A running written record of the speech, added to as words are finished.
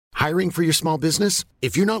Hiring for your small business?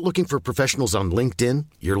 If you're not looking for professionals on LinkedIn,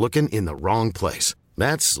 you're looking in the wrong place.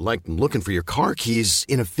 That's like looking for your car keys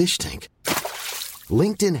in a fish tank.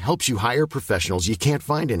 LinkedIn helps you hire professionals you can't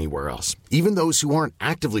find anywhere else, even those who aren't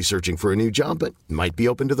actively searching for a new job but might be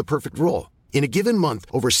open to the perfect role. In a given month,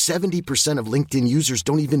 over 70% of LinkedIn users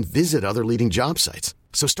don't even visit other leading job sites.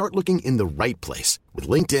 So start looking in the right place. With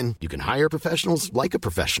LinkedIn, you can hire professionals like a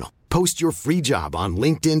professional. Post your free job on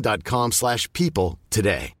linkedin.com/people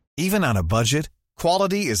today. Even on a budget,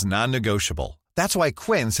 quality is non-negotiable. That's why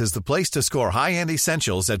Quince is the place to score high-end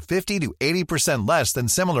essentials at 50 to 80% less than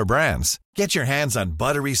similar brands. Get your hands on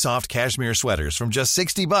buttery soft cashmere sweaters from just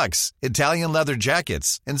 $60, Italian leather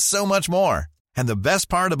jackets, and so much more. And the best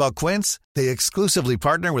part about Quince, they exclusively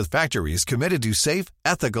partner with factories committed to safe,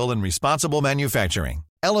 ethical, and responsible manufacturing.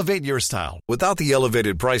 Elevate your style without the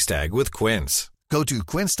elevated price tag with Quince. Go to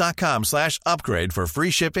quince.com/upgrade for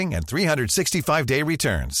free shipping and 365-day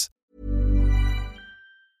returns.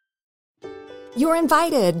 You're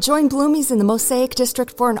invited. Join Bloomies in the Mosaic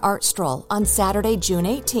District for an art stroll on Saturday, June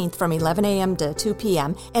 18th from 11 a.m. to 2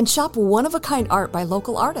 p.m. and shop one-of-a-kind art by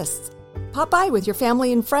local artists. Pop by with your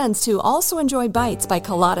family and friends to also enjoy Bites by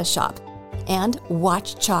Colada Shop. And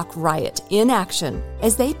watch Chalk Riot in action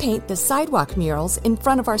as they paint the sidewalk murals in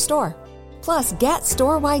front of our store. Plus, get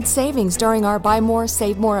store-wide savings during our Buy More,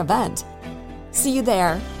 Save More event. See you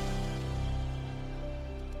there.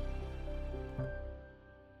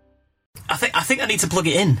 I think I need to plug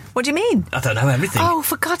it in. What do you mean? I don't know everything. Oh,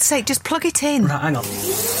 for God's sake, just plug it in. Right, hang on.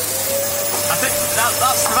 I think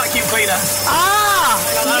that's the vacuum cleaner. Ah!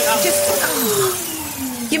 Hang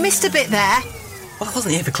on. You missed a bit there. Well, I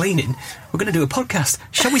wasn't here for cleaning. We're going to do a podcast.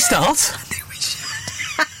 Shall we start? I think we should.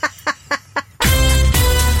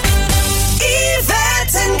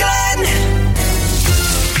 Yvette and Glenn.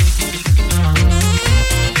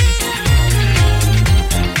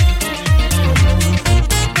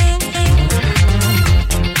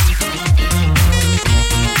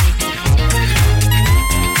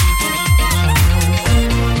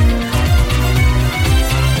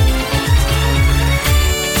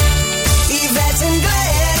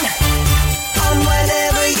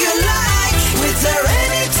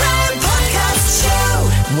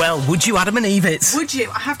 Well, would you, Adam and Eve, it? Would you?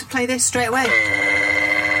 I have to play this straight away.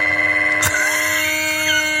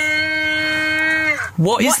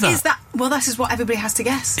 What is that? Well, this is what everybody has to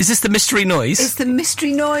guess. Is this the mystery noise? It's the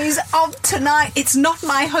mystery noise of tonight. It's not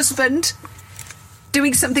my husband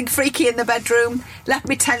doing something freaky in the bedroom. Let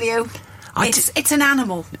me tell you. It's an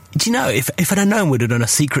animal. Do you know, if I'd have known we'd have done a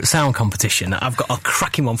secret sound competition, I've got a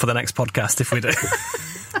cracking one for the next podcast if we do.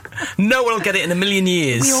 No one will get it in a million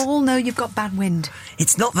years. We all know you've got bad wind.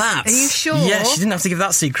 It's not that. Are you sure? Yeah, she didn't have to give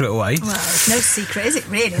that secret away. Well, it's no secret, is it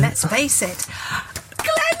really? Let's face it.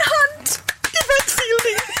 Glenn Hunt! Yvette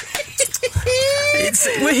Fielding!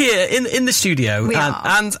 We're here in the studio. We are.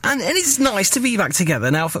 And it's nice to be back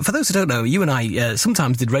together. Now, for those who don't know, you and I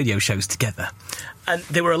sometimes did radio shows together. And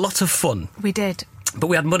they were a lot of fun. We did. But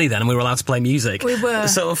we had money then and we were allowed to play music. We were.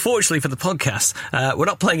 So unfortunately for the podcast, we're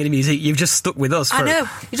not playing any music. You've just stuck with us. I know.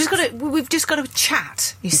 We've just got to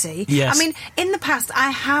chat, you see. Yes. I mean, in the past,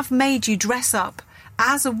 I have made you dress up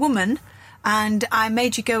as a woman and I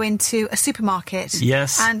made you go into a supermarket.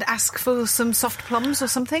 Yes. And ask for some soft plums or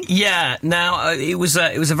something. Yeah. Now, it was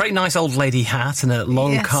a very nice old lady hat and a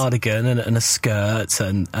long cardigan and a skirt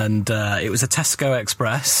and it was a Tesco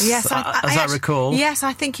Express. Yes. As I recall. Yes,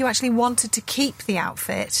 I think you actually wanted to keep the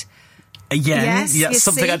outfit. Again, yes, that's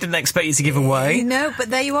something I didn't expect you to give away. No, but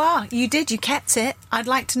there you are. You did. You kept it. I'd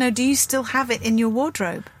like to know, do you still have it in your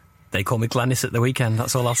wardrobe? They call me Glennis at the weekend,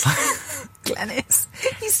 that's all I'll say. Glennis.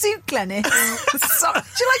 You suit Glennis. Shall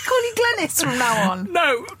I call you Glennis from now on?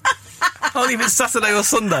 No. Only if it's Saturday or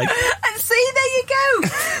Sunday. And see, there you go.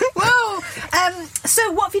 Whoa.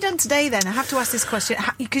 So what have you done today then? I have to ask this question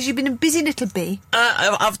because you've been a busy little bee.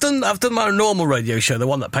 I've done my normal radio show, the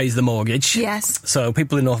one that pays the mortgage. Yes. So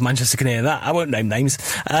people in North Manchester can hear that. I won't name names.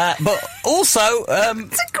 But also...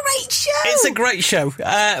 it's a great show. It's a great show.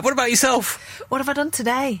 What about yourself? What have I done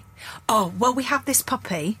today? Oh, well, we have this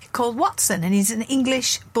puppy called Watson, and he's an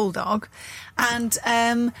English bulldog. And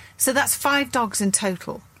so that's 5 dogs in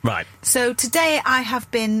total. Right. So today I have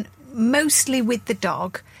been mostly with the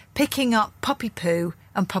dog, picking up puppy poo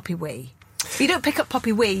and puppy wee. You don't pick up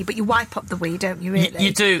puppy wee, but you wipe up the wee, don't you, really?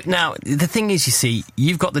 You do. Now, the thing is, you see,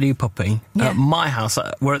 you've got the new puppy. Yeah. At my house,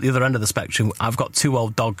 we're at the other end of the spectrum. I've got 2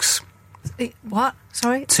 old dogs. What?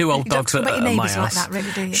 Sorry? 2 old dogs at my house. You don't talk about your neighbours like that,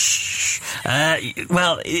 really, do you? Shh.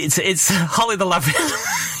 Well, it's Holly the Labrador.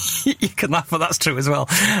 You can laugh, but that's true as well.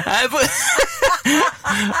 But I've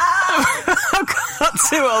got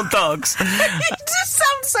 2 old dogs. You just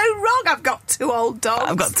sound so wrong? I've got 2 old dogs.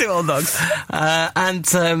 I've got 2 old dogs.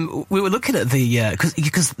 And we were looking at the...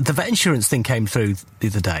 Because the vet insurance thing came through the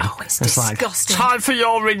other day. Oh, it's disgusting. Like, time for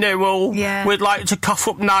your renewal. Yeah. We'd like to cough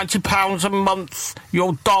up £90 a month.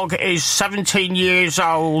 Your dog is 17 years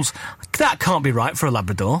old. That can't be right for a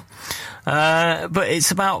Labrador. But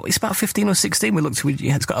it's about 15 or 16. We looked.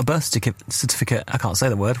 It's got a birth certificate. I can't say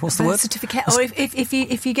the word. What's the word? Certificate. Or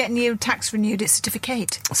if you're getting your tax renewed, it's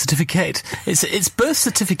certificate. Certificate. It's birth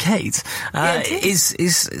certificate.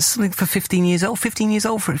 Is something for 15 years old. 15 years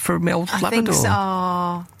old for a old Labrador. I think so.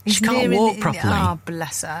 Oh, she can't walk properly. Oh,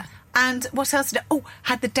 bless her. And what else did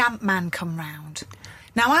had the damp man come round.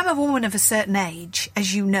 Now, I'm a woman of a certain age,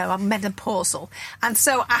 as you know, I'm menopausal, and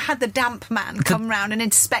so I had the damp man come round and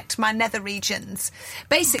inspect my nether regions.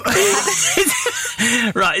 Basically...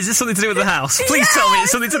 Right, is this something to do with the house? Please tell me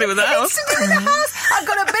it's something to do with the house. It's to do with the house. I've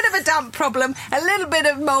got a bit of a damp problem, a little bit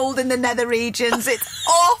of mould in the nether regions. It's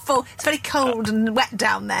awful. It's very cold and wet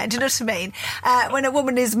down there, do you know what I mean? When a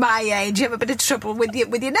woman is my age, you have a bit of trouble with your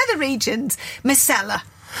nether regions. Micellar.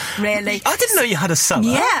 Really. I didn't know you had a cellar.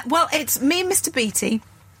 Yeah, well, it's me and Mr. Beattie.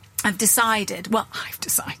 I've decided,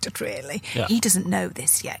 really. Yeah. He doesn't know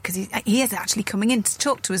this yet, because he is actually coming in to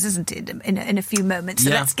talk to us, isn't he, in a few moments.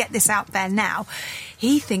 So let's get this out there now.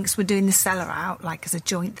 He thinks we're doing the cellar out, like, as a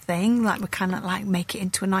joint thing, like we're kind of, like, make it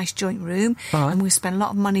into a nice joint room, and we spend a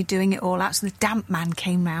lot of money doing it all out. So the damp man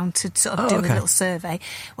came round to sort of do a little survey.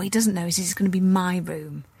 What he doesn't know is it's going to be my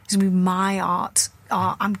room. It's going to be my art.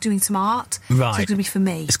 I'm doing some art, right. So it's going to be for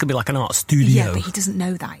me. It's going to be like an art studio. Yeah, but he doesn't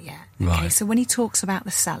know that yet. Right. Okay, so when he talks about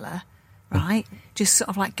the cellar, right, just sort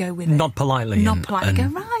of like go with it. Nod politely. Go,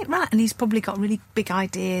 right. And he's probably got really big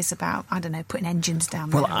ideas about, I don't know, putting engines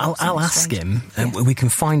down there. Well, I'll ask him, and we can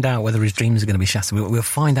find out whether his dreams are going to be shattered. We'll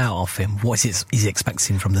find out of him what he's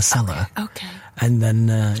expecting from the cellar. Okay. And then,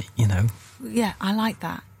 Yeah, I like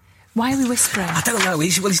that. Why are we whispering? I don't know.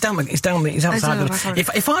 He's outside.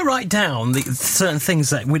 If I write down certain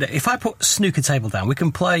things that if I put snooker table down, we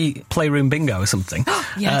can play playroom bingo or something.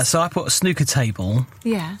 Yes. So I put a snooker table.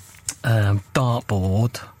 Yeah.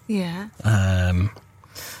 Dartboard. Yeah.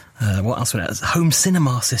 What else? Home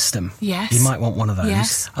cinema system. Yes. You might want one of those.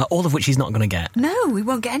 Yes. All of which he's not going to get. No, we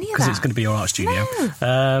won't get any of that. Because it's going to be your art studio.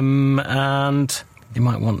 No. And you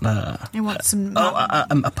might want you want some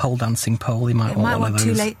a pole dancing pole. You might want one of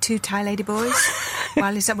those. Two Thai lady boys.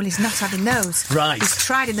 He's not having those. Right. He's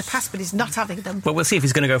tried in the past, but he's not having them. Well, we'll see if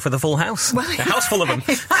he's going to go for the full house. Well, a house full of them.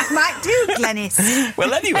 I might do, Glenys.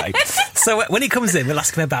 Well, anyway, so when he comes in, we'll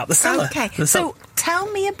ask him about the cellar. Okay. So tell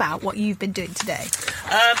me about what you've been doing today.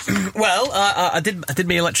 I did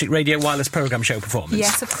my electric radio wireless program show performance.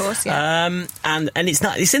 Yes, of course. Yeah. And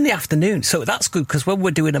it's in the afternoon, so that's good because when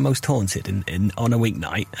we're doing a Most Haunted on a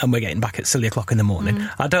weeknight and we're getting back at silly o'clock in the morning,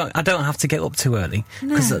 I don't have to get up too early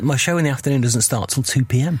because my show in the afternoon doesn't start till 2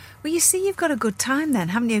 p.m. Well, you see, you've got a good time then,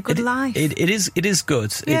 haven't you? A good life. It is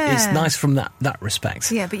good. Yeah. It's nice from that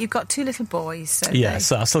respect. Yeah, but you've got 2 little boys. So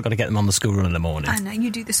so I've still got to get them on the school run in the morning. I know,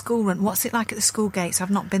 you do the school run. What's it like at the school gates?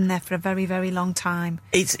 I've not been there for a very, very long time.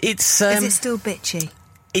 Is it still bitchy?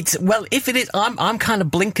 If it is, I'm kind of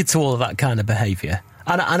blinkered to all of that kind of behaviour.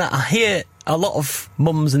 And I hear a lot of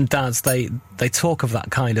mums and dads, they talk of that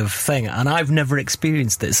kind of thing, and I've never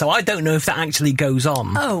experienced it, so I don't know if that actually goes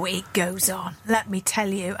on. Oh, it goes on, let me tell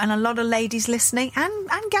you. And a lot of ladies listening, and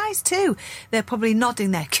guys too, they're probably nodding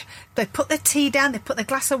there. They put their tea down, they put their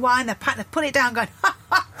glass of wine, they put it down, going,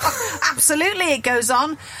 absolutely, it goes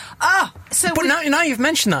on. But now you've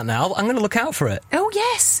mentioned that now, I'm going to look out for it. Oh,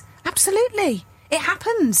 yes, absolutely. It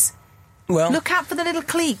happens. Well, look out for the little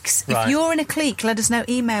cliques. Right. If you're in a clique, let us know.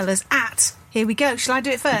 Email us at... Here we go. Shall I do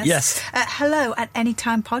it first? Yes.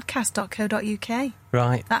 hello@anytimepodcast.co.uk.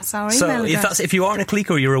 Right. That's our email address. So if you are in a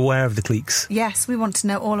clique or you're aware of the cliques. Yes, we want to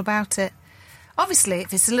know all about it. Obviously,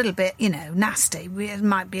 if it's a little bit, nasty, it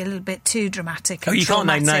might be a little bit too dramatic. Oh, you can't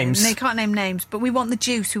name names. No, you can't name names. But we want the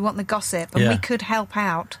juice, we want the gossip, and we could help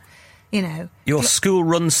out. Your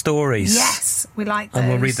school-run stories. Yes, we like those. And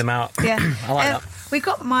we'll read them out. Yeah. I like that. We've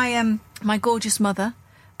got my gorgeous mother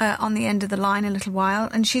on the end of the line in a little while,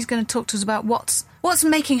 and she's going to talk to us about what's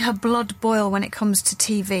making her blood boil when it comes to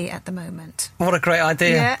TV at the moment. What a great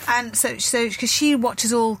idea. Yeah, and so because she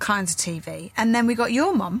watches all kinds of TV. And then we got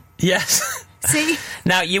your mum. Yes. See?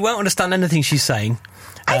 Now, you won't understand anything she's saying.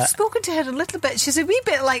 I've spoken to her a little bit. She's a wee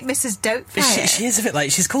bit like Mrs. Doubtfire. She is a bit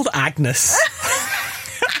like... She's called Agnes.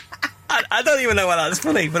 I don't even know why that's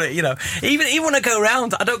funny, but, even when I go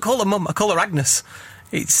around, I don't call her mum, I call her Agnes.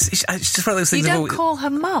 It's just one of those things... You don't call her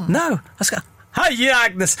mum? No. I just go, hi, yeah,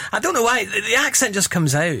 Agnes. I don't know why. The accent just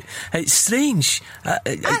comes out. It's strange.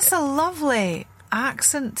 That's a lovely...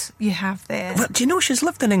 accent you have there. Well, do you know she's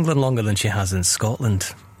lived in England longer than she has in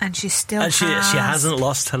Scotland? And she still she hasn't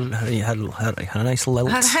lost her nice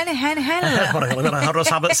lilt. Her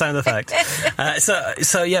Russ Abbott sound effect.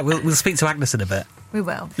 So yeah, we'll speak to Agnes in a bit. We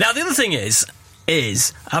will. Now, the other thing is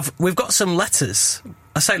we've got some letters.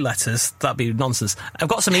 I say letters, that'd be nonsense. I've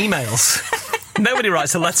got some emails. Nobody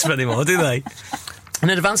writes a letter anymore, do they? In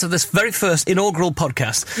advance of this very first inaugural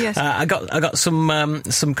podcast, yes. I got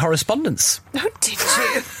some correspondence. Oh, did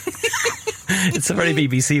you? It's a very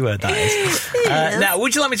BBC word, that is. Yes. Now,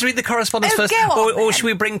 would you like me to read the correspondence first? Or should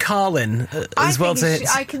we bring Carl in as well?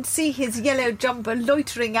 I can see his yellow jumper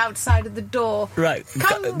loitering outside of the door. Right.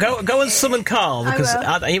 Go and summon Carl, because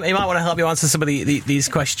he might want to help you answer some of these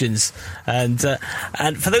questions. And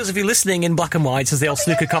for those of you listening in black and white, as the old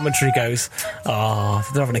snooker commentary goes, they're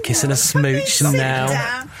having a kiss and a smooch now.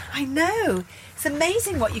 I know. It's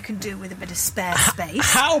amazing what you can do with a bit of spare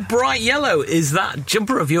space. How bright yellow is that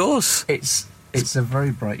jumper of yours? It's a very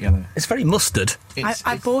bright yellow. It's very mustard.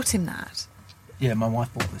 I bought him that. Yeah, my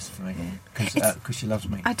wife bought this for me because she loves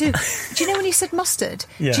me. I do. Do you know when you said mustard?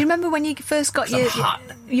 Yeah. Do you remember when you first got your... hot.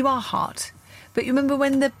 You are hot. But you remember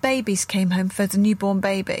when the babies came home for the newborn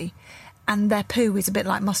baby and their poo is a bit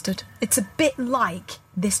like mustard? It's a bit like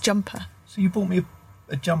this jumper. So you bought me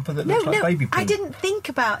a jumper that looks like baby poo? I didn't think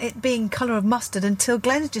about it being colour of mustard until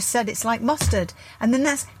Glenn just said it's like mustard. And then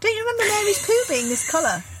don't you remember Mary's poo being this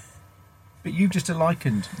colour? But you've just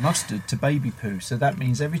likened mustard to baby poo, so that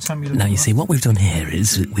means every time you look Now, at you see, what we've done here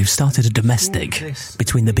is we've started a domestic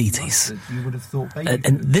between the Beaties. You would have thought baby poo.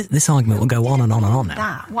 And this argument will go on and on and on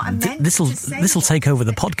now. What I meant This'll to say take over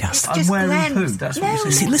the podcast. It's I'm just wearing Glenn. poo, that's what No, you're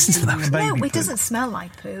saying. See, listen to that. No, Baby it poo. doesn't smell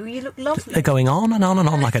like poo. You look lovely. They're going on and on and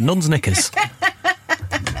on like a nun's knickers.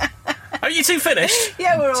 Are you two finished?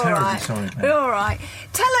 Yeah, we're all Terribly right. sorry, mate. We're all right.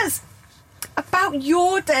 Tell us about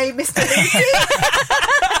your day, Mr. Beatty.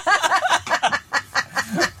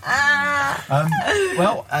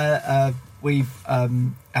 We've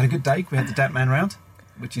had a good day. We had the Damp Man round,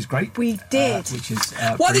 which is great. We did.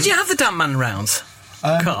 Why did you have the Damp Man round?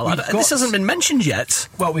 Carl, this hasn't been mentioned yet.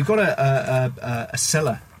 Well, we've got a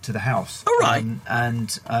cellar to the house. Oh, right.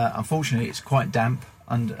 And unfortunately, it's quite damp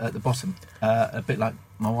at the bottom, a bit like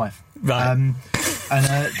my wife. Right.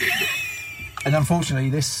 And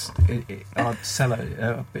unfortunately, our cellar,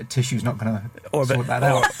 a bit of tissue's not going to sort that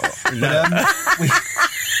out.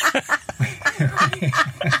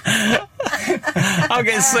 I'm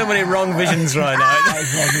getting so many wrong visions right now.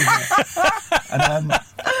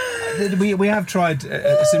 And we have tried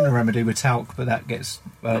a similar remedy with talc, but that gets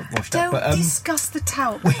washed up. Don't discuss the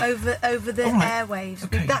talc over the airwaves.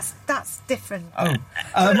 Okay. That's different. Oh,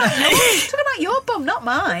 Talking about your bum, not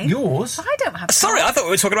mine. yours? I don't have. Sorry, talc. I thought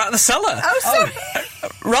we were talking about the cellar. Oh, sorry.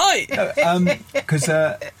 Right. Because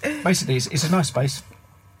basically it's a nice space,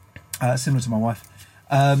 similar to my wife,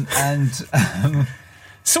 and.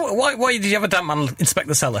 So why did you have a Damp Man inspect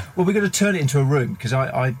the cellar? Well, we're going to turn it into a room because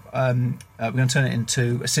we're going to turn it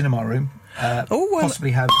into a cinema room.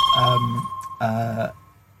 Possibly have I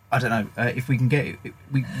don't know if we can get it.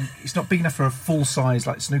 It's not big enough for a full size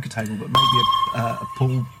like snooker table, but maybe a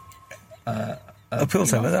pool. A pool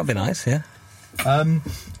table, that'd be nice. Yeah. I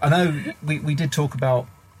know we did talk about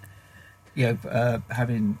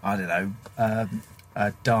having I don't know.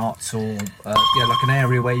 Darts or like an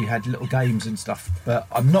area where you had little games and stuff, but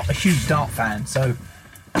I'm not a huge dart fan, so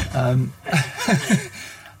and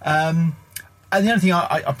the only thing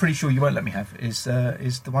I'm pretty sure you won't let me have is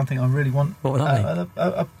the one thing I really want. What would that be?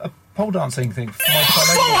 A pole dancing thing for my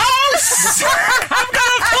Full house! I've got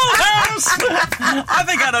a full house! I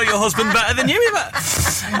think I know your husband better than you,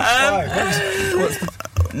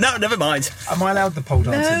 No, never mind. Am I allowed the pole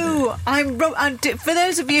dancing? No, for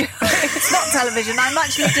those of you, it's not television. I'm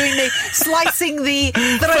actually doing the slicing the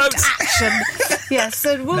throat action. Yes,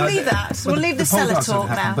 so we'll leave that. We'll leave the cellar talk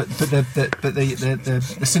now. But the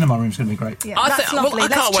cinema room's going to be great. Yeah, I can't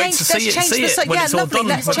wait to see it when it's all done.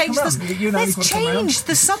 Let's change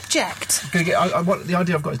the subject. The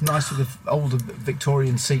idea I've got is nice with the older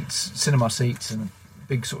Victorian seats, cinema seats, and a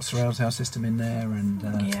big sort of surround sound system in there, and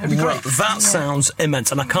it'd be great. That sounds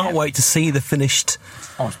immense, and I can't wait to see the finished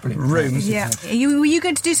room. Yeah, were you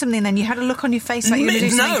going to do something then? You had a look on your face like you were going to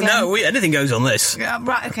do something. No, anything goes on this.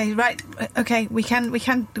 Right. Okay. We can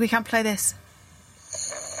play this.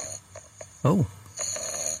 Oh.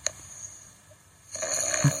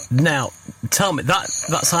 Now, tell me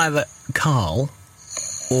that's either Carl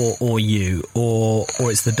or you or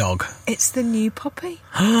it's the dog. It's the new puppy.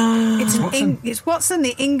 It's Watson,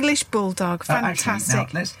 the English bulldog. Fantastic. Actually, now,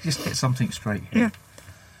 let's just get something straight here. Yeah.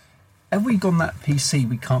 Have we gone that PC?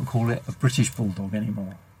 We can't call it a British bulldog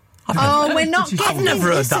anymore. Oh, we're not British getting Bulldog. I've never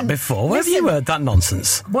heard Listen, that before. Where have you heard that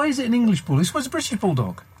nonsense? Why is it an English Bulldog? This was a British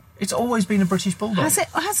Bulldog. It's always been a British Bulldog. Has it?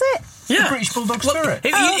 The British Bulldog spirit.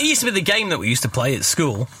 It used to be the game that we used to play at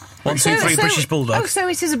school. 1, 2, 3, British Bulldog. Oh, so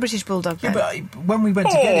it is a British Bulldog Yeah, then? but when we went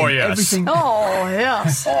to get it, yes. everything... Oh,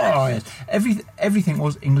 yes. Oh, yes. Everything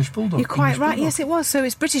was English Bulldog. You're quite English right. Bulldog. Yes, it was. So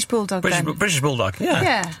it's British Bulldog then. British Bulldog, yeah.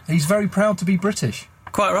 Yeah. He's very proud to be British.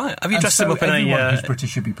 Quite right. Have you And dressed so him up in everyone who's a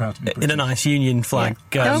British should be proud to be British. in a nice Union flag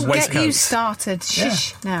Don't waistcoat? get you started.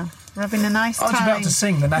 Shush. Now. We're having a nice I was time. about to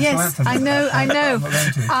sing the national yes, anthem. I know. I'm not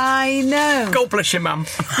going to. I know. God bless you, ma'am.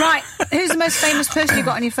 Right, who's the most famous person you've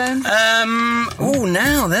got on your phone?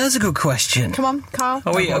 Now there's a good question. Come on, Carl.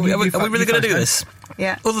 Are we really going to do this?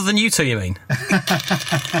 Yeah. Other than you two, you mean?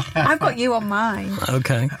 I've got you on mine.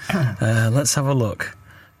 Okay. Let's have a look.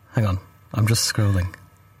 Hang on. I'm just scrolling.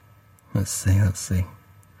 Let's see.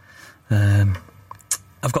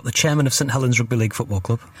 I've got the chairman of St Helens Rugby League Football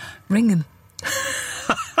Club. Ring him.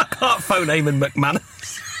 I can't phone Eamon McMahon.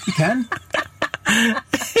 You can.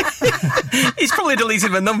 He's probably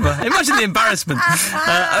deleted my number. Imagine the embarrassment.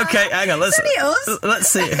 Okay, hang on. Let's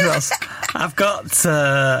see who else. I've got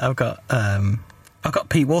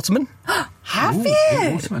Pete Waterman. Have Ooh, you?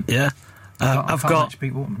 Pete Waterman. Yeah. I can't match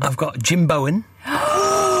Pete Waterman. I've got Jim Bowen.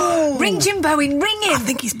 Ring Jim Bowen, ring him. I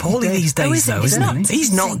think he's poorly these Oh, days, is he? though, He's isn't not- he? He's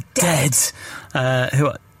is not he dead.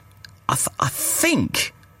 I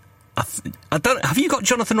think. I don't. Have you got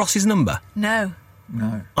Jonathan Ross's number? No.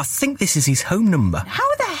 No. I think this is his home number.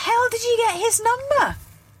 How the hell did you get his number?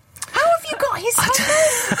 How have you got his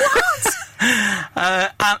number?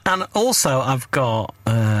 What? And also, I've got.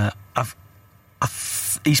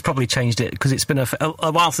 He's probably changed it because it's been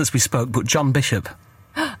a while since we spoke. But John Bishop.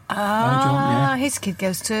 John, yeah. His kid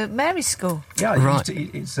goes to Mary's school. Yeah, Right.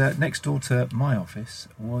 it's next door to my office.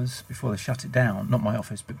 Was before they shut it down. Not my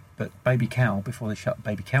office, but Baby Cow. Before they shut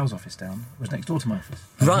Baby Cow's office down, was next door to my office.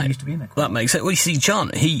 And Right. he used to be in there. That makes sense. Well, you see,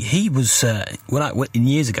 John, he was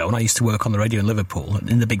years ago when I used to work on the radio in Liverpool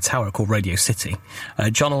in the big tower called Radio City.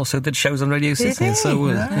 John also did shows on Radio City. he? So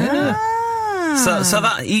yeah. Ah. So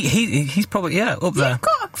that he's probably up there. You've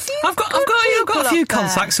got a few. I've got a few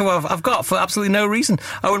contacts who I've got for absolutely no reason.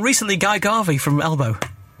 Oh, and recently Guy Garvey from Elbow.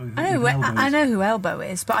 I know who Elbow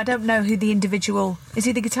is, but I don't know who the individual is.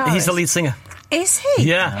 He the guitarist? He's the lead singer. Is he?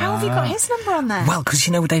 Yeah. How have you got his number on there? Well, because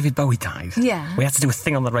David Bowie died. Yeah. We had to do a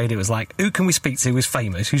thing on the radio. It was like, who can we speak to who's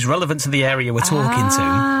famous, who's relevant to the area we're talking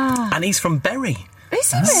to? And he's from Bury.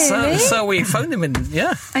 Is he really? So we phoned him and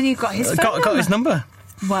And you've got his phone number? got his number.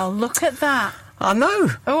 Well, look at that. I know.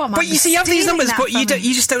 Oh, I might but you be see, you have these stealing numbers, that but you from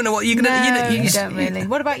him. just don't know what you're going to... No, you just- don't really.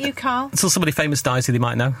 What about you, Carl? Until somebody famous dies who they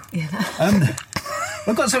might know.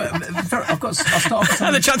 I've got some. I'll start off with And the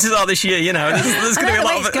something. chances are this year, there's going to be a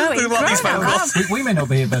lot of It's going. these phone Growing calls. We may not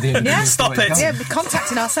be here by the end of the Yeah. year. Stop it. Yeah, we're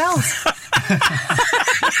contacting ourselves.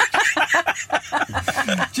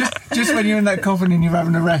 Just when you're in that coffin and you're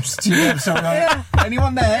having a rest, you have someone like,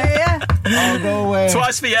 anyone there? Yeah. I'll go away.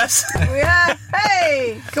 Twice for yes. Yeah.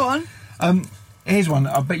 Hey, go on. Here's one.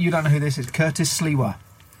 I bet you don't know who this is. Curtis Sliwa.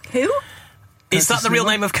 Who? Is that the real Sliwa?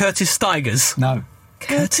 name of Curtis Stigers? No.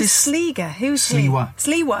 Curtis Sleeger. Who's Sliwa.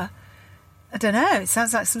 he? Sliwa. I don't know. It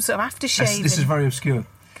sounds like some sort of aftershave. This is very obscure.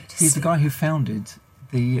 to He's the see. guy who founded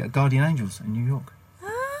the Guardian Angels in New York.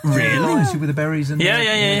 Really? See with the berries and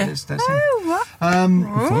Yeah. That's him. I'm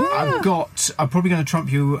probably going to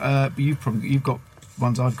trump you. But you've got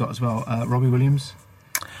ones I've got as well. Robbie Williams.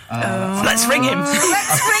 Let's ring him. Let's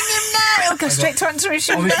ring him now. He'll go straight to answer his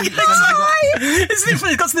Obviously, It's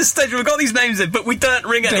literally got to this stage where we've got these names in, but we don't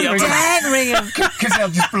ring any of ring them. Don't ring him. because they'll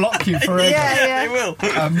just block you forever. Yeah. They will.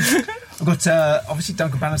 I've got obviously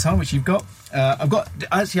Duncan Bannatyne, which you've got. I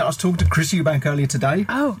was talking to Chris Eubank earlier today.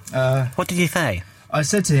 Oh. What did you say? I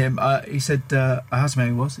said to him, he said, I asked him how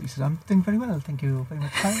he was. He said, I'm doing very well. Thank you very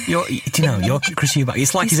much. You're Chris Eubank.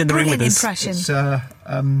 It's like he's in the room with Brilliant us.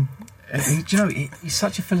 impression. It's, he's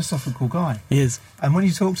such a philosophical guy. He is. And when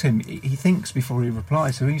you talk to him, he thinks before he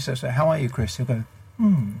replies. So when you say, how are you, Chris? He'll go,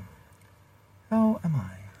 how am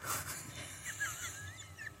I?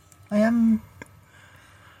 I am...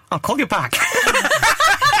 I'll call you back.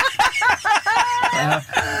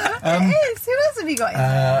 Who else have you got in?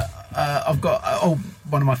 I've got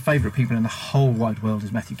one of my favourite people in the whole wide world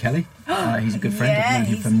is Matthew Kelly. He's a good friend. Yeah, I've known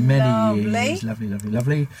him he's for many lovely. years.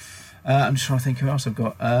 Lovely. I'm just trying to think who else I've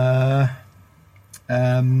got.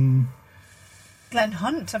 Glenn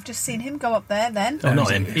Hunt. I've just seen him go up there then. Oh,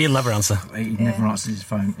 not him. He'll never answer. He never answers his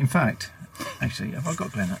phone. In fact, actually, have I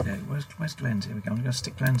got Glenn up there? Where's Glenn's? Here we go. I'm going to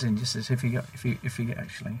stick Glenn's in just to see if you get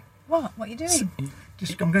actually. What are you doing?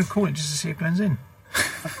 I'm going to call it just to see if Glenn's in.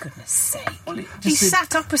 For goodness sake. Well, He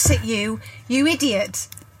sat opposite you, you idiot.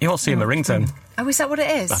 You won't see him a ringtone. Oh, is that what it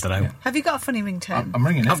is? I don't know. Yeah. Have you got a funny ringtone? I'm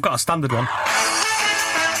ringing it. I've got a standard one.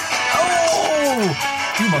 Oh!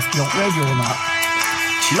 You must be on radio on that.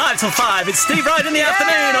 Live till 5. It's Steve Wright in the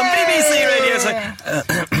afternoon on BBC Radio. So,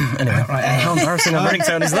 anyway, how embarrassing a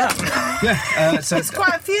ringtone is that? Yeah, so There's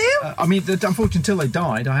quite a few. I mean, unfortunately, until they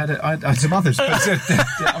died, I had some others.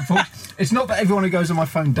 But, it's not that everyone who goes on my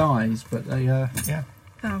phone dies, but they, yeah.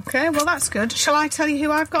 Okay, well, that's good. Shall I tell you who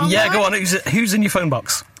I've got on Yeah, mine? go on. Who's in your phone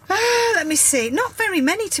box? Let me see. Not very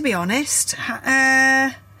many, to be honest.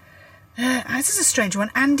 This is a strange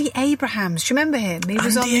one. Andy Abrahams. Do you remember him? He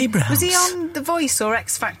was Andy Abrahams. Was he on The Voice or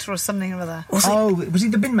X Factor or something or other? Was he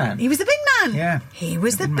the bin man? He was the bin man. Yeah. He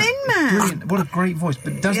was the bin man. Brilliant. What a great voice.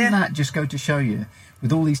 But doesn't that just go to show you,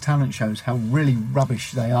 with all these talent shows, how really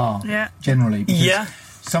rubbish they are, generally? Because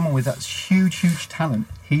someone with that huge, huge talent,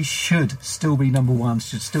 he should still be number one,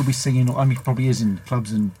 should still be singing. I mean, he probably is in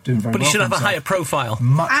clubs and doing very well. But he should have a himself. higher profile.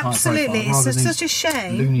 Much Absolutely. higher profile. It's such a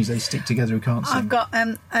shame. Loonies they stick together who can't sing. I've got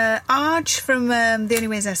Arj from The Only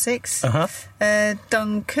Way is Essex.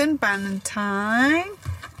 Duncan Bannatyne.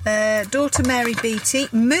 Daughter Mary Beattie.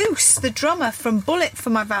 Moose, the drummer from Bullet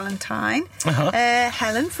for My Valentine.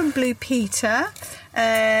 Helen from Blue Peter.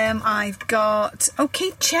 I've got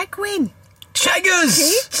Keith Chegwin. Cheggers!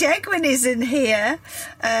 Keith Chegwin is in here.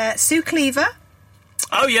 Sue Cleaver.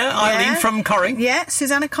 Oh, yeah, Eileen from Corrie. Yeah,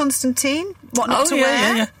 Susanna Constantine. What Not to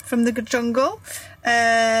Wear from The Jungle.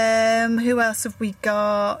 Who else have we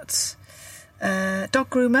got? Dog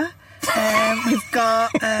Groomer. We've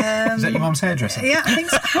got... is that your mum's hairdresser? Yeah, I think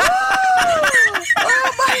so.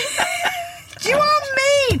 Oh my... You are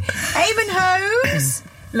mean! Eamon Holmes.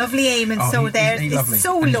 Lovely Eamon, he's lovely. It's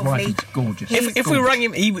so and lovely. His wife is gorgeous. If we rang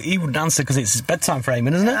him, he wouldn't answer because it's bedtime for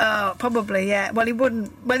Eamon, isn't it? Oh, probably, yeah. Well, he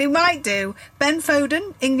wouldn't. Well, he might do. Ben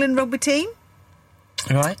Foden, England rugby team.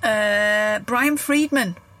 Right. Brian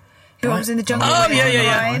Friedman, who was in The Jungle. Oh, with yeah.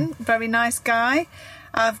 Brian, very nice guy.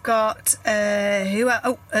 I've got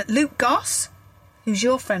Luke Goss, who's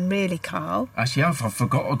your friend, really, Carl. Actually, I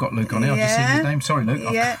forgot I got Luke on it. I've just seen his name. Sorry,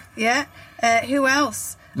 Luke. Yeah. Who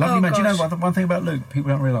else? Lovely man. Do you know one thing about Luke? People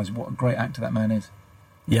don't realise what a great actor that man is.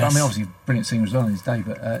 Yes. I mean, obviously, a brilliant singer as well in his day,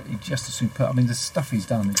 but he's just a superb. I mean, the stuff he's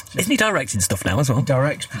done. Isn't he directing stuff now as well? He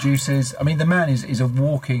directs, produces. I mean, the man is a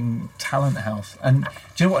walking talent house. And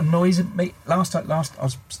do you know what annoys me? Last I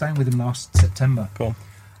was staying with him last September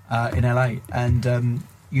in LA, and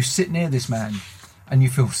you sit near this man and you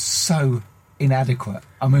feel so inadequate.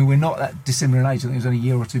 I mean, we're not that dissimilar in age. I think there's only a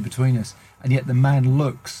year or two between us, and yet the man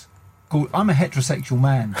looks good. I'm a heterosexual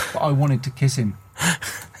man, but I wanted to kiss him.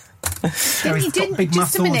 Didn't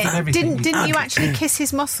you actually kiss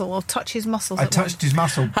his muscle or touch his muscles? I touched his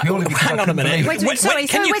muscle purely because hang on a minute. Wait a minute.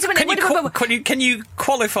 Can you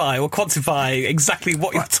qualify or quantify exactly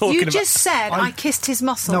what you're talking about? You just said I kissed his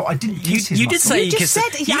muscle. No, I didn't kiss his muscle. You did say you kissed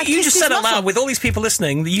it. You just said out loud muscle. with all these people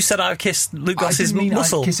listening. You said I kissed Luke Goss's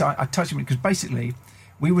muscle. I touched him because basically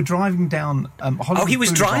we were driving down Hollywood. Oh, he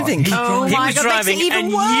was driving. He was driving,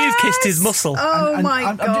 and you kissed his muscle. Oh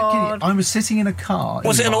my God! I was sitting in a car.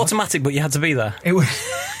 Was it an automatic? But you had to be there. It was.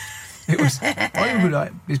 I remember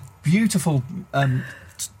like this beautiful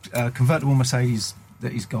convertible Mercedes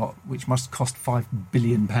that he's got, which must cost £5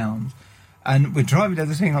 billion. And we're driving down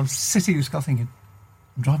the thing. And I'm sitting in this car thinking,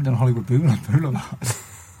 I'm driving down Hollywood Boulevard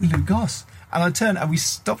with Luke Goss. And I turned and we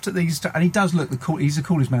stopped at these, and he does look he's the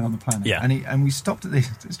coolest man on the planet. Yeah. And we stopped at these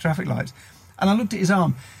traffic lights, and I looked at his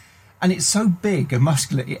arm, and it's so big and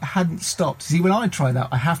muscular, it hadn't stopped. See, when I try that,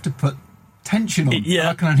 I have to put tension on. Yeah.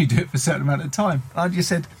 I can only do it for a certain amount of time. And I just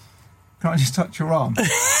said, "Can I just touch your arm?" in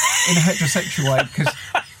a heterosexual way,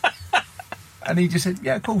 and he just said,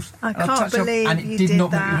 "Yeah, of course." I can't believe and it you did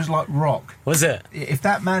not. that. It was like rock. Was it? If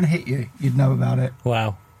that man hit you, you'd know about it.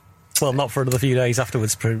 Wow. Well, not for another few days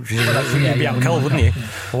afterwards. You'd be out cold, wouldn't you?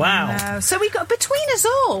 Wow. No. So we got between us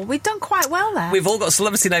all. We've done quite well there. We've all got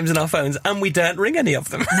celebrity names in our phones, and we don't ring any of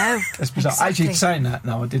them. No, that's bizarre. exactly. Actually, saying that,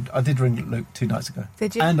 no, I did ring Luke 2 nights ago.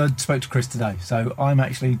 Did you? And I spoke to Chris today, so I'm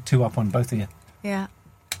actually 2 up on both of you. Yeah,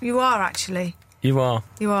 you are actually. You are.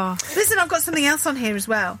 Listen, I've got something else on here as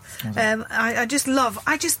well. I just love,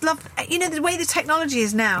 the way the technology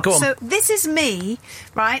is now. Go on. So this is me,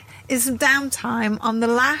 right, is some downtime on the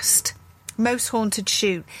last Most Haunted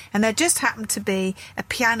shoot, and there just happened to be a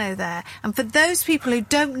piano there. And for those people who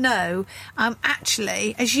don't know, I'm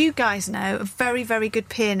actually, as you guys know, a very, very good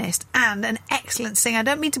pianist and an excellent singer. I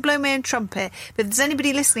don't mean to blow my own trumpet, but if there's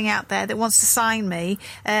anybody listening out there that wants to sign me,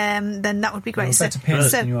 then that would be great. You're a better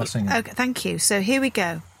pianist than you are singing. Okay, thank you. So here we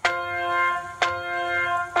go. Well,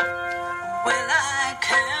 I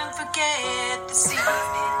can't forget this evening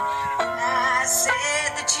when I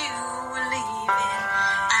said that you were leaving.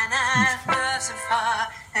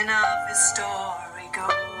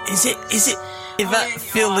 Is it Yvette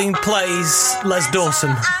Fielding plays Les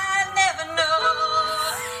Dawson?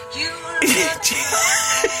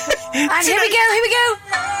 And here we go.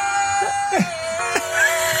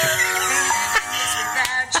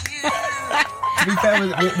 To be fair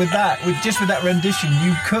with that rendition,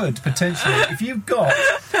 you could potentially, if you've got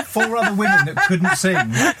 4 other women that couldn't sing,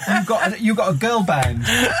 you've got a girl band.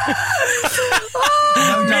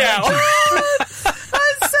 No direction.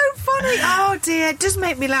 That's so funny. Oh dear, it does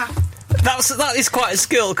make me laugh. That is quite a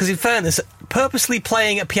skill, because in fairness, purposely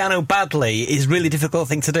playing a piano badly is a really difficult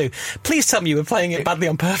thing to do. Please tell me you were playing it badly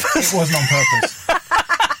on purpose. It wasn't on purpose.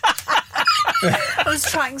 I was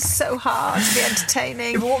trying so hard to be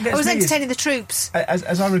entertaining. I was entertaining the troops.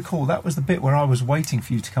 As I recall, that was the bit where I was waiting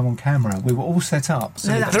for you to come on camera. We were all set up. So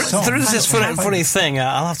there is this funny thing.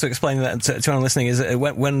 I'll have to explain that to anyone listening. Is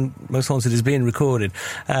when Most Haunted is being recorded,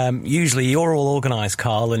 usually you're all organised,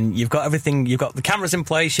 Carl, and you've got everything. You've got the cameras in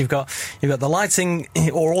place. You've got the lighting,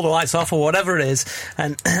 or all the lights off, or whatever it is,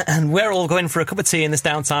 and we're all going for a cup of tea in this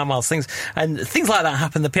downtime whilst things like that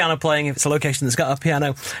happen. The piano playing, if it's a location that's got a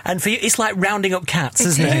piano, and for you, it's like rounding up cats,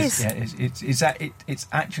 isn't it? Yeah, it's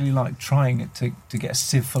actually like trying to get a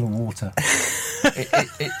sieve full of water.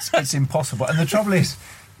 It's impossible. And the trouble is,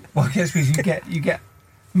 well, I guess because you get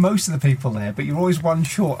most of the people there, but you're always one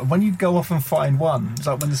short. And when you go off and find one, it's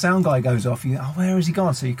like when the sound guy goes off, you go, oh, where has he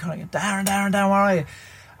gone? So you kind of go, Darren, where are you?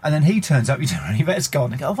 And then he turns up, you don't know, Yvette's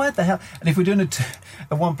gone. And go, oh, where the hell? And if we're doing a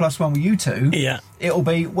 1+1 with you two, it'll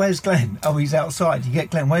be, where's Glenn? Oh, he's outside. You get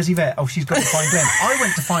Glenn. Where's Yvette? Oh, she's got to find Glenn. I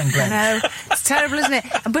went to find Glenn. I know. It's terrible, isn't it?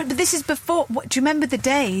 But this is before... do you remember the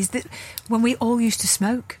days that when we all used to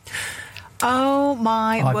smoke? Oh,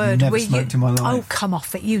 my word. I've never smoked in my life. Oh, come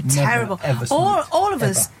off it, you Never, terrible. ever smoked, all of ever.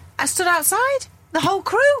 us. I stood outside. The whole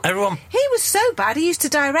crew. Everyone. He was so bad, he used to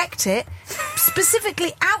direct it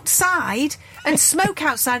specifically outside and smoke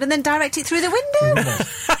outside and then direct it through the window.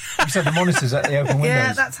 You said the monitors at the open windows.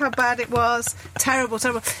 Yeah, that's how bad it was. Terrible.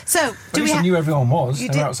 So, at least I knew everyone was. They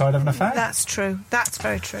were outside having a fag. That's true. That's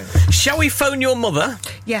very true. Shall we phone your mother?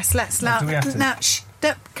 Yes, let's. Now, do we have to? now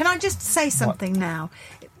can I just say something now?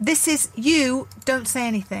 This is... You don't say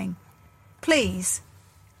anything. Please.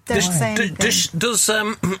 Don't say anything. Does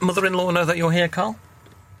mother-in-law know that you're here, Carl?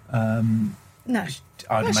 No.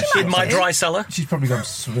 I'd imagine In my dry cellar? She's probably got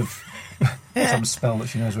sort of some spell that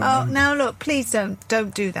she knows what Oh, now look, please don't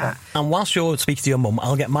do that. And whilst you're speaking to your mum,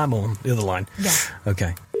 I'll get my mum on the other line. Yeah.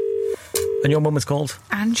 Okay. And your mum is called?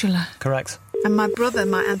 Angela. Correct. And my brother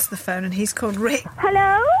might answer the phone, and he's called Rick.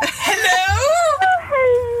 Hello?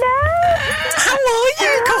 How are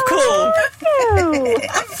you, Cockle? How are you?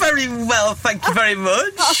 I'm very well, thank you very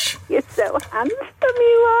much. You're so handsome,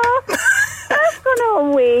 you are. I've gone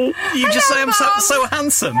all week. You just say I'm so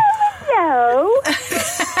handsome. No.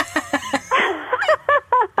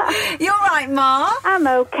 You're right, Ma. I'm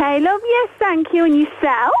okay, love. Yes, thank you. And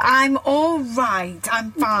yourself? I'm all right.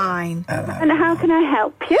 I'm fine. And how can I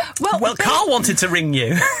help you? Well, Carl wanted to ring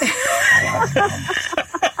you.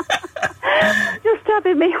 Just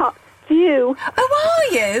having me hot stew. Oh,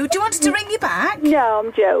 are you? Do you want us to ring you back? No,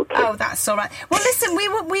 I'm joking. Oh, that's all right. Well, listen,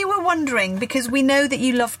 we were wondering, because we know that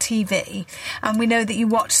you love TV and we know that you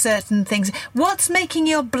watch certain things. What's making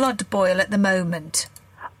your blood boil at the moment?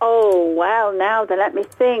 Oh, well, now then, let me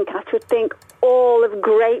think. I should think all of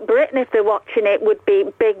Great Britain, if they're watching it, would be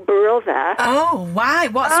Big Brother. Oh, why?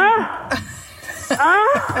 What's...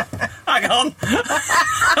 Hang on.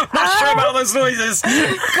 I'm not sure about those noises. Go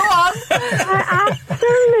on. I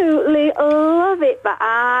absolutely love it, but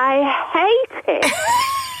I hate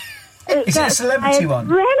it. Is it a celebrity one?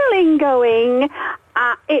 Adrenaline going.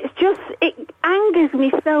 It angers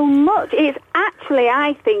me so much. It's actually,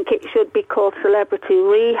 I think it should be called Celebrity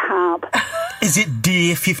Rehab. Is it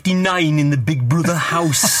day 59 in the Big Brother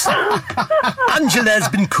house? Angela's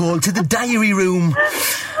been called to the diary room.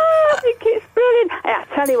 I think it's brilliant. I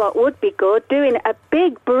tell you what would be good, doing a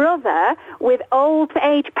Big Brother with old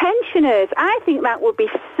age pensioners. I think that would be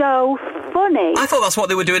so funny. I thought that's what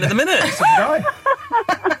they were doing at the minute.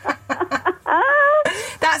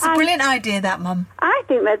 That's a brilliant idea, that, Mum. I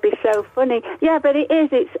think that'd be so funny. Yeah, but it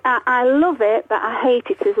is. I love it, but I hate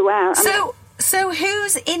it as well. So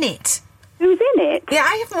who's in it? Who's in it? Yeah,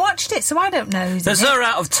 I haven't watched it, so I don't know who's There's in it. her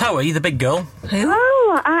out of Towie, the big girl. Who?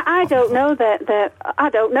 Oh, I don't know that. I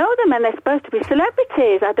don't know them, and they're supposed to be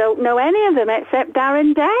celebrities. I don't know any of them except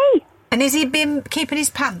Darren Day. And has he been keeping his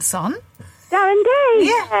pants on? Darren Day?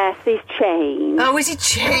 Yeah. Yes, he's changed. Oh, is he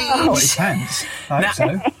changed? Oh, it depends. I hope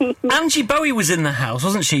so. Angie Bowie was in the house,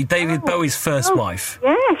 wasn't she? David Bowie's first wife.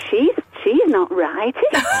 Yeah, she's not right.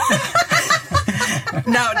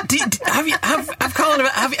 Now, have Carl and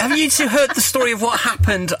have you two heard the story of what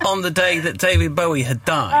happened on the day that David Bowie had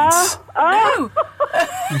died? No.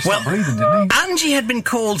 He stopped breathing, didn't he? Angie had been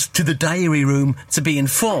called to the diary room to be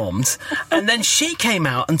informed, and then she came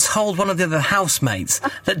out and told one of the other housemates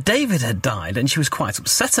that David had died, and she was quite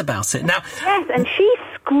upset about it. Now, Yes, and she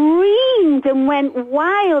screamed and went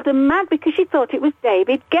wild and mad because she thought it was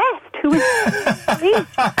David Guest who was asleep.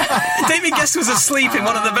 David Guest was asleep in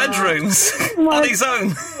one of the bedrooms on his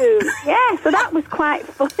own. Yeah, so that was quite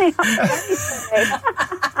funny.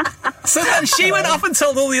 So then she went off and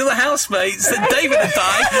told all the other housemates that David had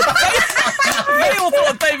died. They all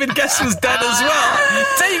thought David Guest was dead as well.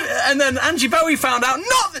 And then Angie Bowie found out,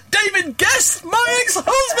 not that David Guest, my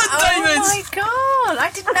ex-husband, David! Oh my God, I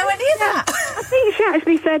didn't know any of that. I think she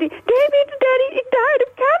actually said, David he died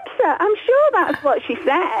of cancer. I'm sure that's what she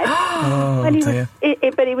said. When he dear.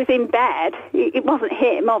 but he was in bed. It wasn't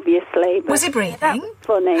him, obviously. But Was he breathing? that was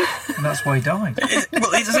funny. And that's why he died.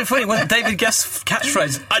 Well, it's funny, when David Guest's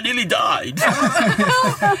catchphrase, I nearly died.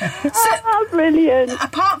 Oh, brilliant.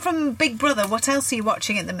 Apart from Big Brother, what else are you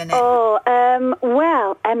watching at the minute? Well,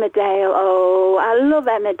 Emmerdale. Oh, I love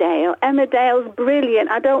Emmerdale. Emmerdale's brilliant.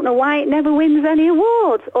 I don't know why it never wins any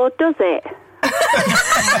awards, or does it? I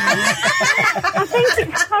think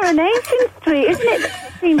it's Coronation Street, isn't it,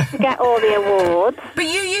 that seems to get all the awards? But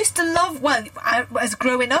you used to love, as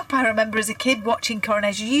growing up, I remember as a kid watching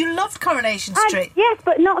Coronation. You loved Coronation Street. Yes,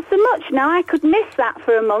 but not so much now. I could miss that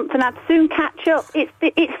for a month and I'd soon catch up.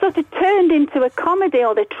 It's sort of turned into a comedy,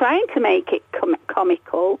 or they're trying to make it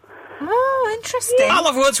comical. Oh, interesting. I'll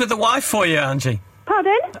have words with the wife for you, Angie.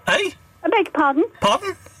 Pardon? Hey? I beg your pardon?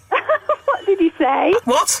 Pardon? What did you say?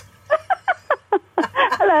 What?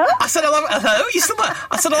 Hello? I said I'll have... Hello? You still there?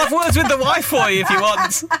 I said I'll have words with the wife for you if you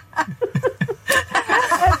want.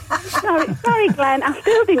 Sorry, Glenn, I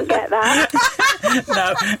still didn't get that.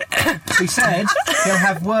 No. He said he'll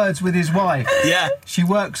have words with his wife. Yeah. She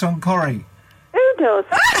works on Corrie. Who does?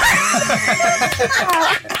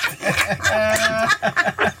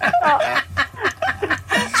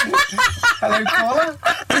 Hello, caller.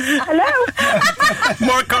 Hello?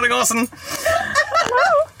 Mark Collingawson.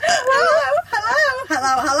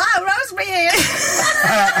 Hello, Rosemary here.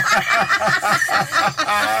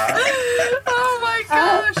 Oh my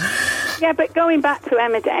gosh. Yeah, but going back to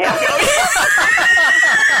Emmerdale.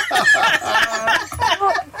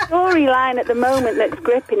 Storyline at the moment that's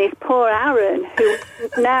gripping is poor Aaron, who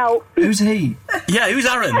now... Who's he? Yeah, who's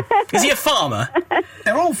Aaron? Is he a farmer?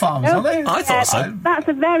 They're all farmers, aren't they? I thought so. That's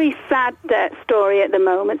a very sad story at the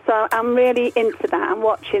moment, so I'm really into that. I'm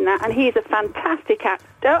watching that, and he's a fantastic actor.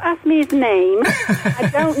 Don't ask me his name. I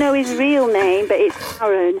don't know his real name, but it's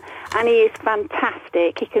Aaron, and he is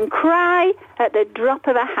fantastic. He can cry at the drop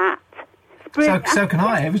of a hat. So can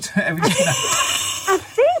I. Every time. I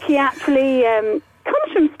think he actually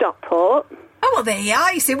comes from Stockport. Oh, well, there you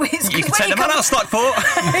are. You see, You can take the man out of Stockport.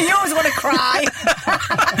 You always want to cry.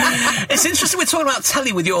 It's interesting we're talking about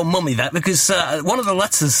telly with your mummy, that, because one of the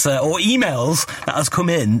letters or emails that has come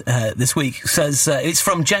in this week says, it's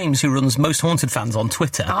from James, who runs Most Haunted Fans on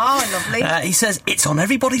Twitter. Oh, lovely. He says, it's on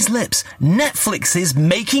everybody's lips. Netflix is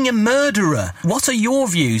making a murderer. What are your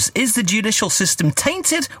views? Is the judicial system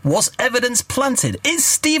tainted? Was evidence planted? Is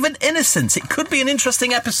Stephen innocent? It could be an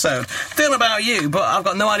interesting episode. Don't know about you, but I've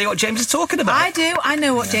got no idea what James is talking about. I do. I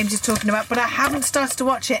know what James is talking about, but I haven't started to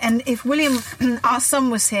watch it. And if William, our son,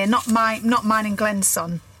 was here, not mine and Glenn's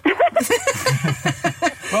son.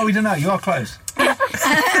 Well, we don't know. You are close.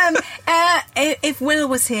 If Will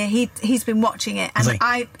was here, he's been watching it,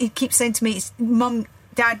 and he keeps saying to me, "Mum,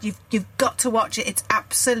 Dad, you've got to watch it. It's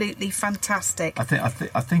absolutely fantastic." I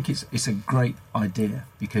think it's a great idea,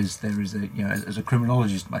 because there is as a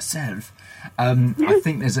criminologist myself, I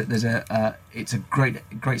think it's a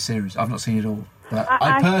great series. I've not seen it all, but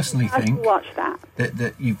I personally think watch that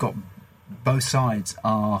you've got both sides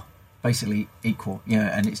are basically equal,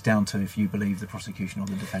 and it's down to if you believe the prosecution or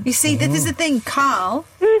the defence. You see, this is the thing, Carl.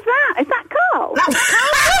 Who's that? Is that Carl? That was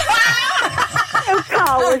Carl. No,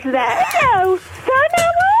 Carl was there. No, son,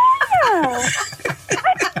 how are you? I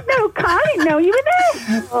didn't know Carl. I didn't know you were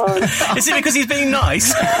there. Oh, Is it because he's being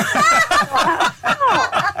nice?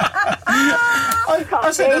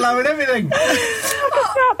 I said hello and everything. I can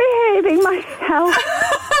start behaving myself.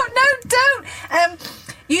 No, don't.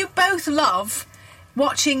 You both love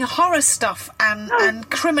watching horror stuff and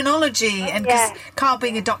criminology, and because Carl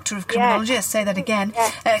being a doctor of criminology, I'll say that again,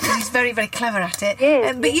 because he's very, very clever at it.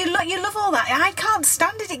 But you love all that. I can't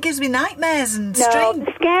stand it. It gives me nightmares and strange.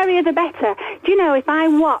 The scarier the better. Do you know, if I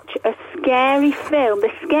watch a scary film, the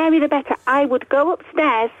scarier the better. I would go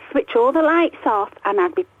upstairs, switch all the lights off, and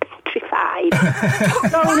I'd be petrified.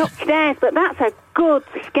 Going upstairs, but that's a good,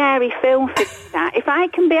 scary film for that. If I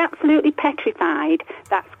can be absolutely petrified,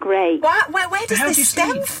 that's great. Where does this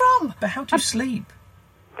stem from? But how do you sleep?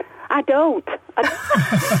 I don't.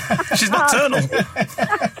 She's nocturnal.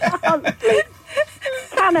 I can't sleep.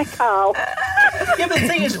 Can I, Carl? Yeah, but the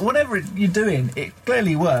thing is, whatever you're doing, it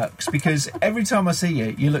clearly works, because every time I see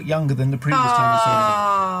you, you look younger than the previous time I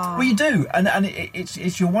saw you. Well, you do, and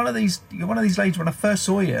it's you're one of these ladies. When I first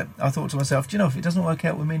saw you, I thought to myself, do you know, if it doesn't work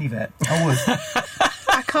out with Minivet, I would.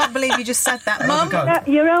 I can't believe you just said that, Mum.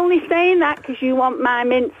 You're only saying that because you want my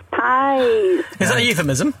mince pies. Is that a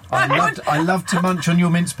euphemism? I love to munch on your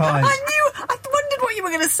mince pies. I wondered what you were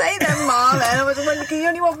going to say then, Marlon. I was wondering, you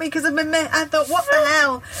only want me because of my I thought, what the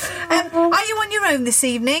hell? Are you on your own this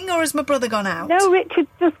evening, or has my brother gone out? No, Richard's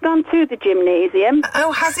just gone to the gymnasium.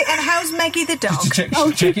 Oh, has it? And how's Meggie the dog? Just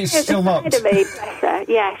to check it's still locked.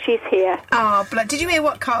 Yeah, she's here. Oh, did you hear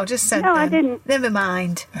what Carl just said? No, then? I didn't. Never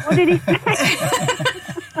mind. What did he say?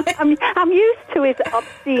 I'm used to his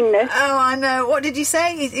obsceneness. Oh, I know. What did you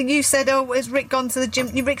say? You said, "Oh, has Rick gone to the gym?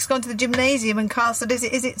 Rick's gone to the gymnasium," and Carl said, "Is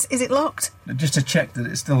it locked?" Just to check that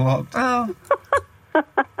it's still locked. Oh. What?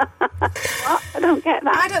 I don't get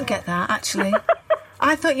that. I don't get that, actually.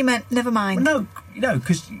 I thought you meant never mind. Well, no,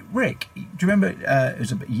 because Rick, do you remember? It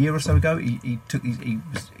was a year or so ago. He took these.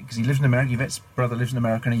 Because he lives in America. Yvette's brother lives in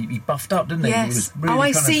America, and he buffed up, didn't he? Yes. He was really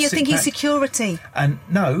I see. You think he's security? And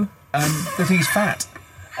no, I think he's fat.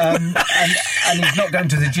 And he's not going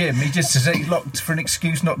to the gym. He just says he's locked for an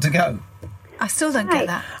excuse not to go. I still don't get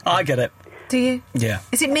that. I get it. Do you? Yeah.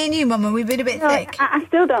 Is it me and you, Mum? We've been a bit thick. I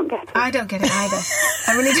still don't get it. I don't get it either.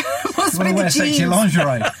 I really don't. What's You want to wear sexy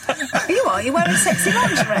lingerie? You are? You're wearing sexy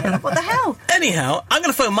lingerie? What the hell? Anyhow, I'm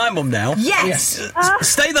going to phone my mum now. Yes.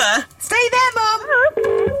 Stay there. Stay there, Mum.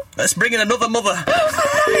 Let's bring in another mother.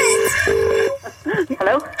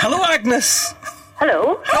 Hello? Hello, Agnes.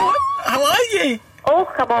 Hello? How are you? Oh,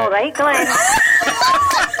 I'm all right, Glenn.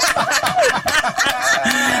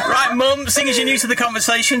 Right, Mum, seeing as you're new to the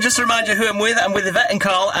conversation, just to remind you who I'm with Yvette and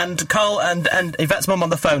Carl and Yvette's mum on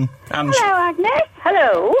the phone. Hello, Agnes.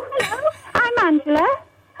 Hello. Hello. I'm Angela.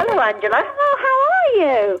 Hello, Angela. Oh, how are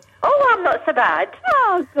you? Oh, I'm not so bad.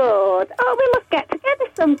 Oh, good. Oh, we must get together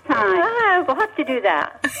sometime. Oh, we'll have to do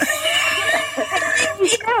that.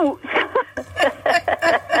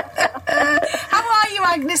 How are you,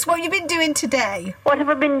 Agnes? What have you been doing today? What have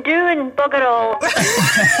I been doing? Bugger all.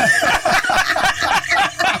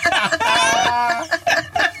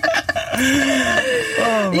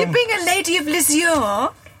 You being a lady of leisure?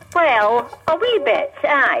 Well, a wee bit,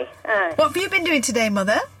 aye. What have you been doing today,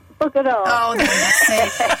 Mother? Bugger all. Oh, that's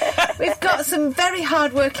it. We've got some very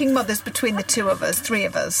hard-working mothers between the two of us, three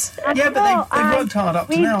of us. Yeah, but they've worked hard up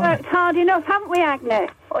to now. We've worked hard enough, haven't we,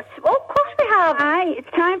 Agnes? Oh, of course we have. Aye,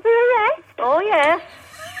 it's time for a rest. Oh, yes.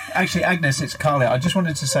 Actually, Agnes, it's Carly. I just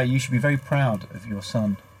wanted to say you should be very proud of your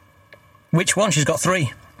son. Which one? She's got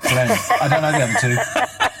 3. Glenn. I don't know the other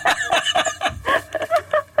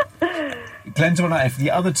 2. Glenn's one out. If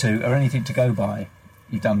the other 2 are anything to go by,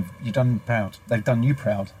 you've done proud. They've done you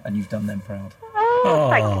proud, and you've done them proud. Oh,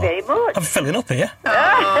 thank you very much. I'm filling up here. Do you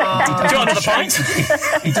want another pint?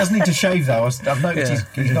 He does need to shave, though. I've noticed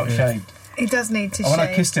he's not shaved. He does need to When shave.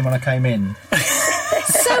 I kissed him when I came in.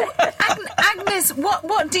 So, Agnes,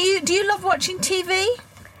 what do you love watching TV?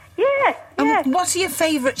 Yeah. What are your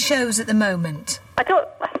favourite shows at the moment? I don't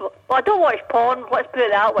watch porn, let's put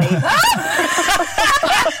it that way.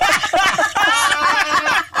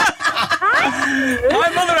 Hi,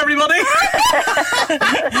 Mother, everybody.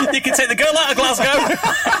 You can take the girl out of Glasgow.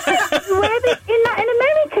 In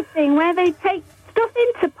America thing where they take stuff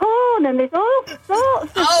into porn and there's all sorts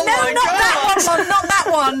of... Oh, no, not that one, Mum, not that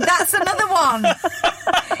one. That's another one.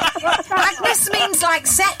 Agnes means like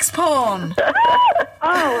sex porn.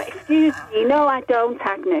 Oh, excuse me. No, I don't,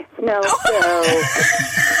 Agnes. No.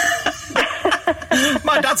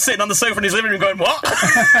 My dad's sitting on the sofa in his living room going, what?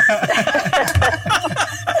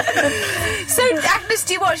 So, Agnes,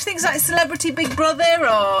 do you watch things like Celebrity Big Brother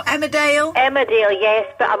or Emmerdale? Emmerdale,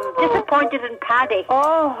 yes, but I'm disappointed in Paddy.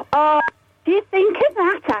 Oh. Do you think of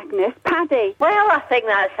that, Agnes? Paddy? Well, I think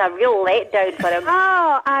that's a real letdown for him.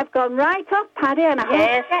 Oh, I've gone right off Paddy and I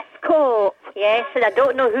hope he gets caught. Yes, and I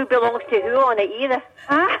don't know who belongs to who on it either.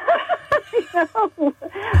 No.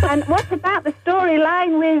 And what about the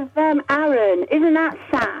storyline with Aaron? Isn't that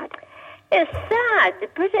sad? It's sad,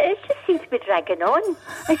 but it just seems to be dragging on.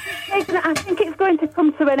 I think it's going to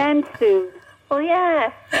come to an end soon. Oh,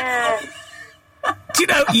 yeah. Do you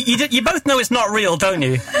know, you both know it's not real, don't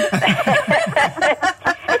you? It's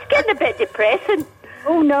getting a bit depressing.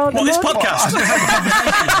 Oh, no. Well, this podcast.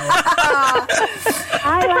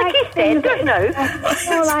 I like things now.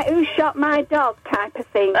 like Who Shot My Dog type of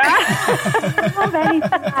thing. I love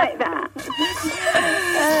anything like that.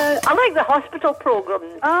 I like the hospital programme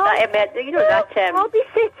that I met. You know that. Holby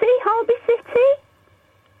City.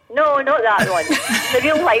 No, not that one. The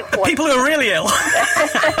real life one. People who are really ill.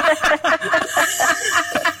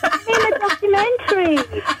 In the documentary.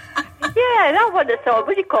 Yeah, that one I saw.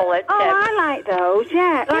 What do you call it? Oh, I like those,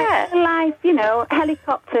 yeah. Like live,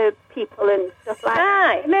 helicopter people and stuff like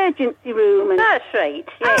that. Emergency room. That's right,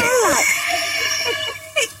 yeah. I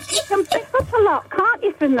like You can pick up a lot, can't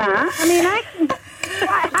you, from that? I mean, I can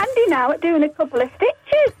quite handy now at doing a couple of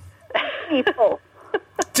stitches. People.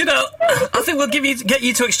 Do you know, I think we'll get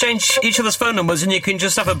you to exchange each other's phone numbers and you can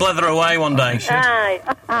just have a blether away one day.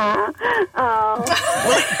 Oh.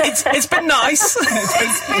 Well, it's been nice.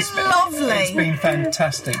 It's been lovely. It's been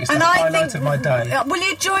fantastic. It's the highlight of my day. Will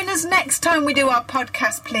you join us next time we do our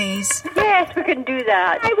podcast, please? Yes, we can do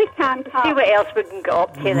that. Hey, we can. See what else we can get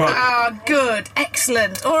up to then. Ah, good.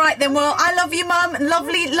 Excellent. All right, then. Well, I love you, Mum.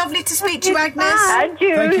 Lovely to speak to you, Agnes. And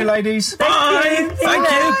you. Thank you, ladies. Bye. Thank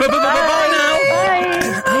you. Bye now.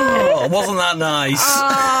 Bye. Oh, wasn't that nice?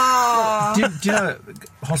 Do you know,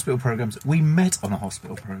 hospital programmes, we met on a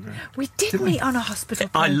hospital programme. We did meet on a hospital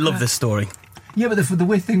I programme. love this story. Yeah, but the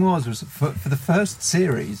weird thing was for the first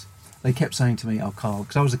series, they kept saying to me, Carl,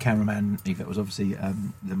 because I was a cameraman, Yvette was obviously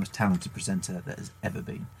the most talented presenter that has ever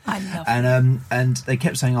been. I love it. And they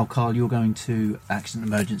kept saying, Carl, you're going to accident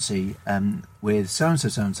emergency with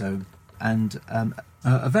so-and-so, and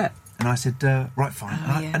a vet. And I said, right, fine.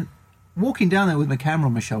 And walking down there with my camera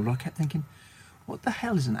on my shoulder, I kept thinking, what the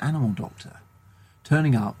hell is an animal doctor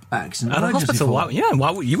turning up at accident At a emergency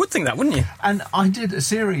hospital? for? You would think that, wouldn't you? And I did a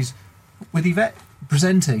series with Yvette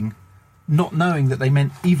presenting, not knowing that they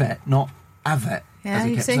meant Yvette, not a vet, as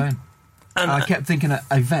they kept saying. And I kept thinking a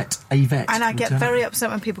vet. And I get very upset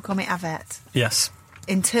when people call me Avette. Yes.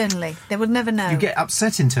 Internally. They would never know. You get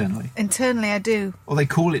upset internally? Internally, I do. Or they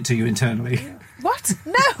call it to you internally? What?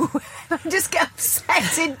 No! I just get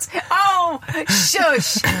upset. Oh,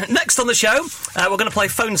 shush. Next on the show, we're going to play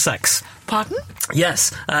phone sex. Pardon?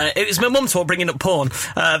 Yes. It was my mum's fault bringing up porn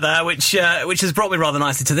there, which has brought me rather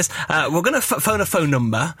nicely to this. We're going to phone a phone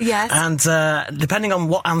number. Yes. And depending on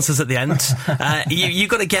what answers at the end, you've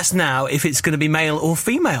got to guess now if it's going to be male or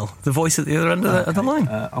female, the voice at the other end of the line.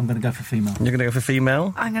 I'm going to go for female. You're going to go for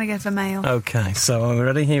female? I'm going to go for male. Okay, so are we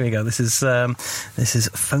ready? Here we go. This is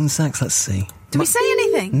phone sex. Let's see. Do we say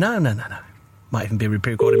anything? No. Might even be a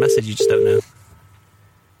pre-recorded message, you just don't know.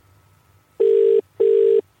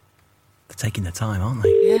 They're taking their time, aren't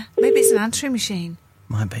they? Yeah, maybe it's an answering machine.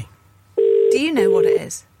 Might be. Do you know what it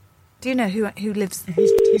is? Do you know who lives...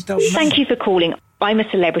 He's done Thank you for calling. I'm a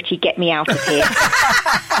celebrity, get me out of here.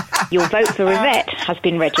 Your vote for Yvette has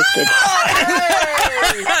been registered.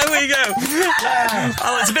 There we go.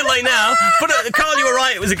 Oh, it's a bit late now, but Carl, you were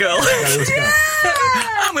right, it was a girl.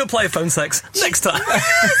 And we'll play phone sex next time.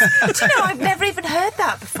 Do you know, I've never even heard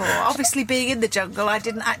that before. Obviously, being in the jungle, I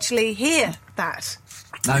didn't actually hear that.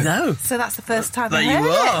 No. So that's the first time I There heard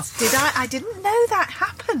you are. it. Did I? I didn't know that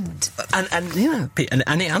happened. And you know,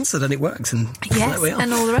 and it answered and it works, and Yes, there we are.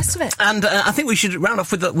 and all the rest of it. And I think we should round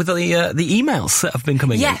off with the emails that have been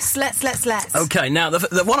coming in. Yes, let's. Okay, now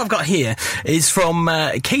the one I've got here is from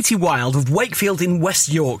Katie Wilde of Wakefield in West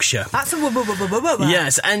Yorkshire. That's a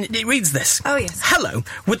Yes, and it reads this. Oh, yes. Hello,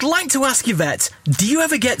 would like to ask Yvette, do you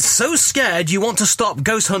ever get so scared you want to stop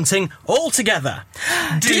ghost hunting altogether?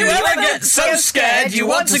 Do you ever get so scared you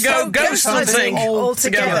want to go ghost hunting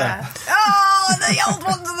altogether? Oh, the old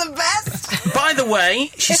ones are the best. By the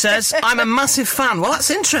way, she says, I'm a massive fan. Well, that's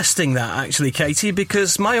interesting, that, actually, Katie,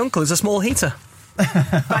 because my uncle is a small heater.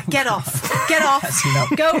 Right, get off. That's enough.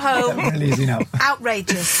 Go home. That really is enough.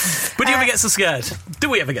 Outrageous. But do you ever get so scared? Do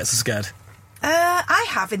we ever get so scared? I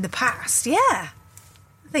have in the past, yeah.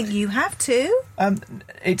 I think you have too.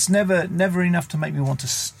 It's never enough to make me want to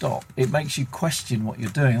stop. It makes you question what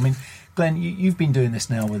you're doing. I mean, Glenn, you've been doing this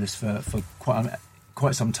now with us for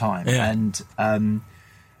quite some time, and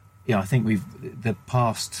I think we're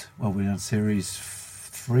on series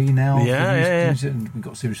 3 now. Yeah. And we've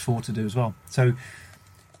got series 4 to do as well. So,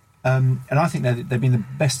 and I think they've been the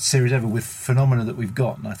best series ever with phenomena that we've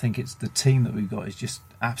got, and I think it's the team that we've got is just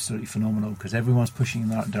absolutely phenomenal because everyone's pushing in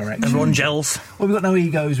that direction. Everyone gels. Well, we've got no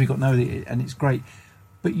egos, and it's great.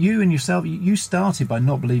 But you and yourself, you started by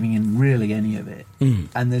not believing in really any of it.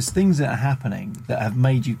 And there's things that are happening that have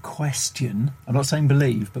made you question. I'm not saying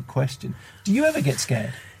believe, but question. Do you ever get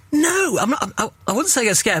scared? No, I'm not. I wouldn't say I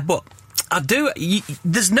get scared, but I do.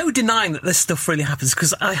 There's no denying that this stuff really happens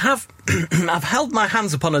because I have I've held my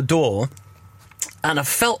hands upon a door and I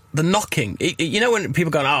felt the knocking. You know when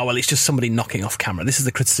people go, oh, well, it's just somebody knocking off camera. This is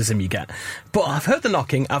the criticism you get. But I've heard the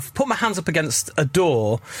knocking. I've put my hands up against a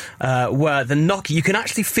door where the knock, you can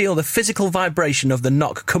actually feel the physical vibration of the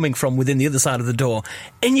knock coming from within the other side of the door.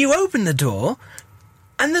 And you open the door,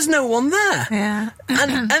 and there's no one there. Yeah.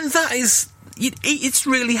 and that is, it's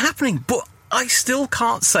really happening. But I still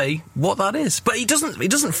can't say what that is, but it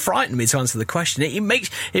doesn't frighten me to answer the question. It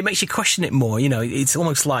makes you question it more. You know, it's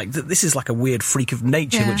almost like this is like a weird freak of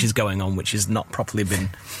nature which is going on, which has not properly been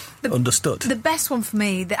understood. The best one for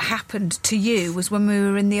me that happened to you was when we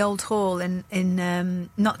were in the old hall in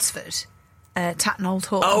Knutsford. Tatton Old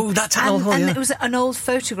Hall. Oh, that Tatton Old Hall, and it was an old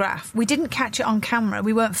photograph. We didn't catch it on camera.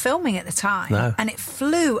 We weren't filming at the time. No. And it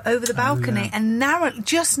flew over the balcony and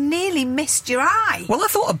just nearly missed your eye. Well, I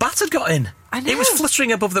thought a bat had got in. I know. It was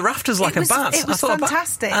fluttering above the rafters like a bat. It was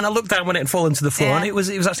fantastic. And I looked down when it had fallen to the floor, and it was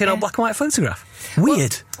actually an old black and white photograph.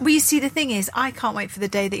 Weird. Well, you see, the thing is, I can't wait for the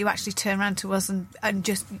day that you actually turn around to us and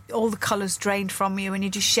just all the colours drained from you, and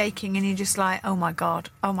you're just shaking, and you're just like, oh my god,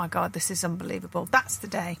 this is unbelievable. That's the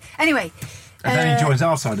day. Anyway. And then he joins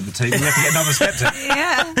our side of the team. We have to get another scepter.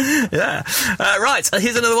 Yeah. Right,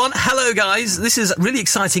 here's another one. Hello, guys. This is really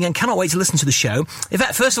exciting and cannot wait to listen to the show.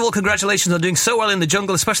 Yvette, first of all, congratulations on doing so well in the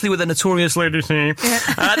jungle, especially with the notorious Lady C.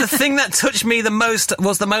 The thing that touched me the most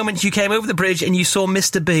was the moment you came over the bridge and you saw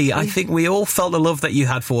Mr. B. I think we all felt the love that you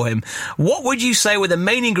had for him. What would you say were the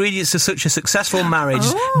main ingredients to such a successful marriage?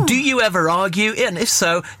 Oh. Do you ever argue? And if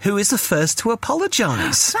so, who is the first to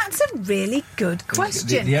apologise? That's a really good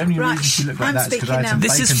question. The only reason she looked like that is because I had some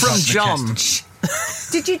This is from John.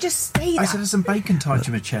 Did you just say that? I said there's some bacon tied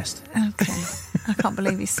to my chest. Okay. I can't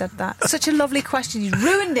believe you said that. Such a lovely question. You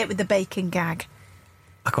ruined it with the bacon gag.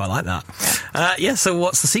 I quite like that. So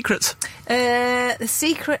what's the secret? The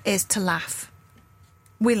secret is to laugh.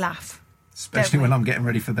 We laugh. Especially when I'm getting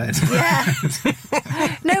ready for bed. Yeah.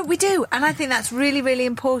 No, we do. And I think that's really, really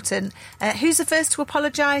important. Who's the first to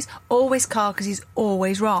apologise? Always Carl, because he's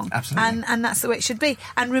always wrong. Absolutely. And that's the way it should be.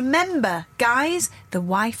 And remember, guys, the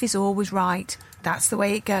wife is always right. That's the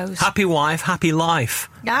way it goes. Happy wife, happy life.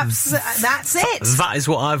 That's it. That is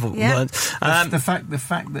what I've learned. The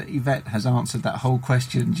fact that Yvette has answered that whole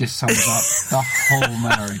question just sums up the whole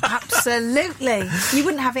marriage. Absolutely. You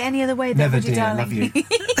wouldn't have it any other way, though, Never, would you, dear, darling? love you.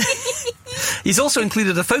 He's also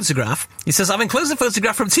included a photograph. He says, I've enclosed a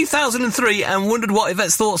photograph from 2003 and wondered what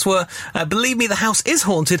Yvette's thoughts were. Believe me, the house is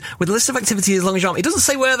haunted with a list of activities as long as your arm. He doesn't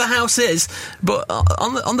say where the house is, but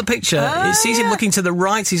on the picture, it sees him looking to the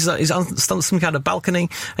right. He's on some kind of balcony,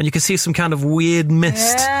 and you can see some kind of weird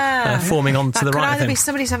mist forming on to the right of him. That could either be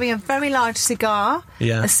somebody's having a very large cigar,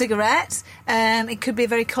 a cigarette. It could be a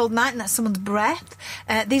very cold night, and that's someone's breath.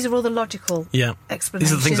 These are all the logical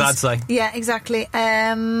explanations. These are the things I'd say. Yeah, exactly.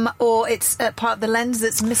 Or it's part of the lens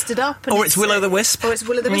that's misted up. And or it's Will-o'-the-Wisp. Or it's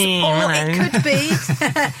Will-o'-the-Wisp. Or it could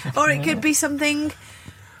be... or it could be something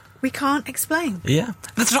we can't explain. Yeah.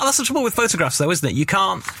 That's the trouble with photographs, though, isn't it? You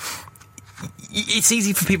can't... It's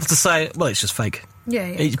easy for people to say, well, it's just fake.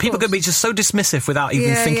 Yeah, people could be just so dismissive without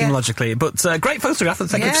even thinking logically. But great photograph, and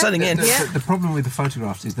thank you for sending in. The problem with the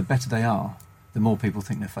photographs is the better they are, the more people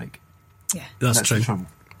think they're fake. Yeah. That's true. The trouble.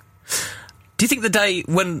 Do you think the day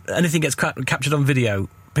when anything gets captured on video,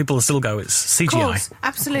 people will still go, it's CGI? Of course,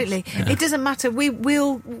 absolutely. It doesn't matter.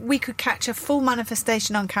 We could catch a full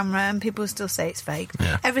manifestation on camera and people will still say it's fake.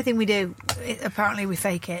 Yeah. Everything we do, apparently we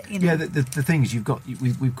fake it. You know? Yeah, the thing is,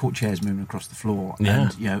 we've caught chairs moving across the floor,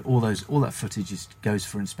 and all that footage goes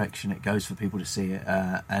for inspection. It goes for people to see it,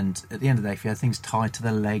 and at the end of the day, if you had things tied to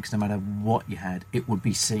the legs, no matter what you had, it would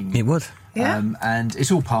be seen. It would. Yeah. And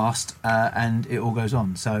it's all past, and it all goes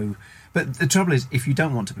on. So. But the trouble is, if you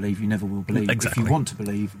don't want to believe, you never will believe. Exactly. If you want to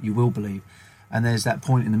believe, you will believe. And there's that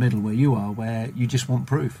point in the middle where you are, where you just want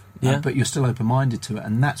proof. But you're still open-minded to it.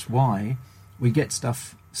 And that's why we get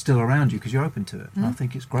stuff still around you, because you're open to it. And I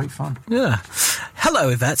think it's great fun. Yeah. Hello,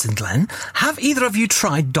 Yvette and Glenn. Have either of you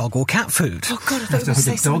tried dog or cat food? Oh, God, I thought you were going to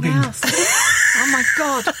say something else. Oh, my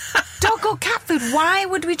God. Dog or cat food? Why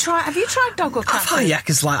would we try? Have you tried dog or cat food? Yeah,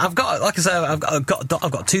 because I've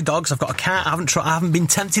got 2 dogs. I've got a cat. I haven't been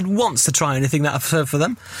tempted once to try anything that I've served for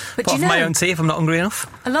them. But apart from my own tea, if I'm not hungry enough.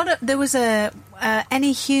 There was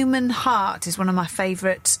Any Human Heart is one of my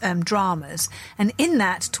favourite dramas, and in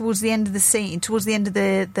that, towards the end of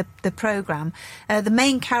the programme, the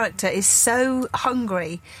main character is so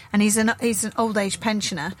hungry, and he's an old age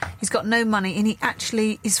pensioner. He's got no money, and he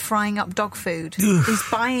actually is frying up dog food. He's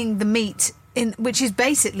buying the meat which is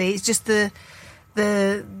basically it's just the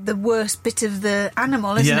worst bit of the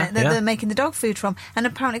animal, isn't it? That they're making the dog food from. And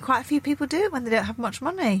apparently quite a few people do it when they don't have much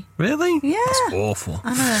money. Really? Yeah. That's awful.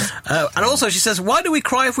 I know. And also she says, why do we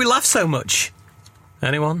cry if we laugh so much?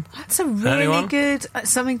 Anyone? That's a really good...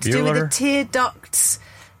 something to do with the tear ducts.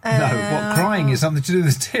 No, what crying is something to do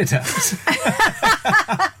with tear ducts.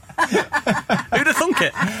 Who'd have thunk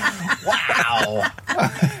it? Wow.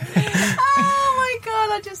 Oh my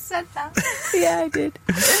God, I just said that. Yeah, I did.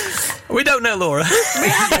 We don't know, Laura. We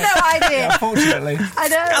have no idea. Unfortunately. I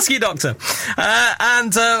know. Ask your doctor.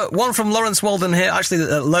 And one from Lawrence Walden here. Actually,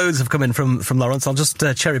 loads have come in from Lawrence. I'll just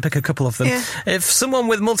cherry pick a couple of them. Yeah. If someone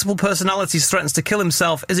with multiple personalities threatens to kill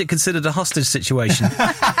himself, is it considered a hostage situation?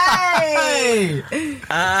 Hey!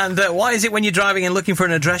 And why is it when you're driving and looking for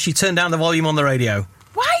an address, you turn down the volume on the radio?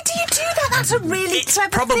 Why do you do that? That's a really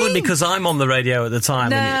clever Probably thing. because I'm on the radio at the time.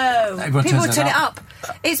 No. People turns turn it it up.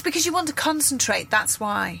 It's because you want to concentrate, that's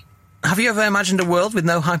why. Have you ever imagined a world with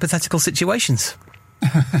no hypothetical situations?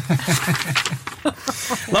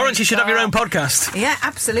 Lawrence, you should have your own podcast. Yeah,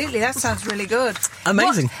 absolutely. That sounds really good.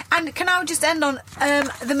 Amazing. And can I just end on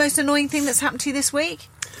the most annoying thing that's happened to you this week?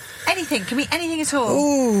 Anything. Can be anything at all.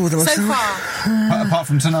 Ooh, so far. Apart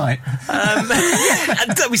from tonight.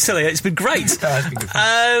 Don't be silly. It's been great.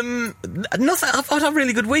 Nothing. I've had a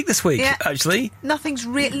really good week this week, actually. Nothing's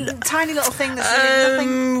tiny little thing that's really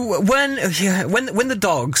nothing. When the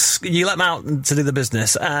dogs, you let them out to do the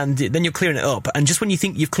business, and then you're clearing it up, and just when you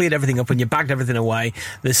think you've cleared everything up and you bagged everything away,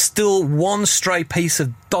 there's still one stray piece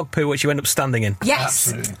of dog poo which you end up standing in. Yes,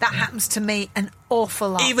 absolutely. That happens to me an awful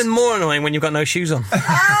lot. Even more annoying when you've got no shoes on.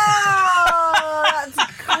 Oh, that's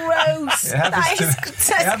gross.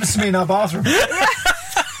 It happens to me in our bathroom.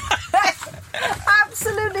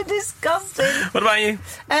 Absolutely disgusting. What about you?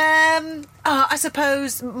 I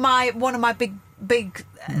suppose one of my big things.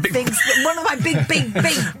 One of my big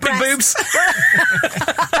breasts. Big boobs.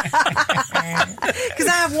 Because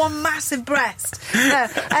I have one massive breast. No,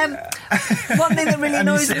 one thing that really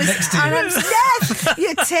annoys me. Yes,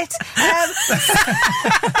 your tit.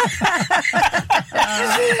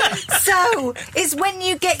 So it's when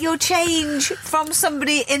you get your change from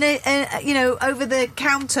somebody in over the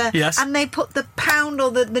counter, yes, and they put the pound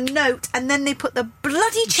or the note, and then they put the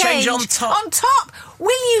bloody change on top.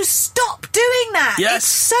 Will you stop doing that? Yes. It's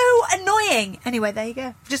so annoying. Anyway, there you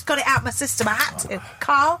go. Just got it out of my system. I had to.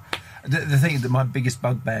 Carl? The thing that my biggest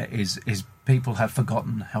bugbear is people have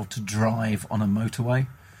forgotten how to drive on a motorway.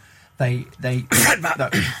 They no,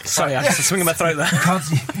 sorry, I just swinging my throat there. Can't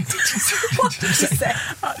see. What did you say?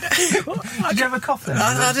 Did you have a cough then?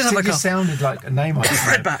 I did have a cough. It sounded like a name I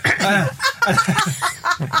Fred back.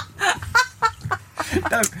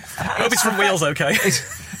 No, hope it's from Wheels, okay?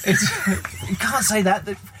 You can't say that.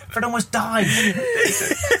 Fred almost died. A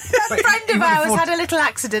friend of ours had a little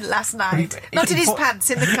accident last night. Not in his pants,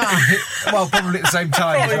 in the car. Well, probably at the same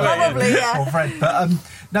time. Probably, yeah. Or Fred. But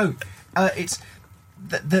no, it's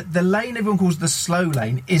the lane everyone calls the slow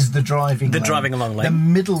lane is the driving lane. The driving along lane. The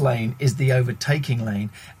middle lane is the overtaking lane.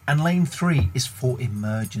 And lane 3 is for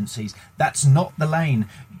emergencies. That's not the lane.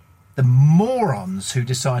 The morons who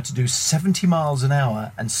decide to do 70 miles an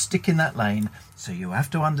hour and stick in that lane, so you have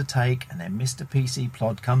to undertake, and then Mr. PC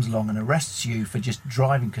Plod comes along and arrests you for just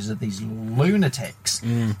driving because of these lunatics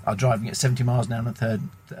are driving at 70 miles an hour in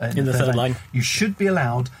the third lane. You should be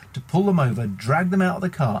allowed to pull them over, drag them out of the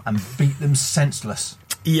car and beat them senseless.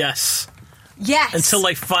 Yes. Yes. Until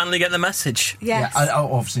they finally get the message. Yes. Yeah,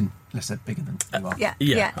 obviously, unless they're bigger than you are.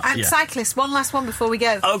 Yeah. And cyclists, one last one before we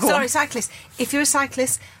go. Oh, go Sorry, on. Cyclists. If you're a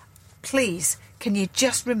cyclist, please, can you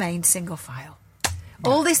just remain single file?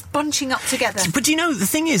 All this bunching up together. But you know, the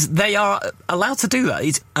thing is, they are allowed to do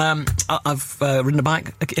that. I've ridden a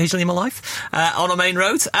bike occasionally in my life on a main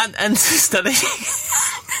road, and steady.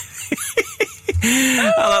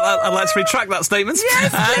 I'd like to retract that statement. Yes,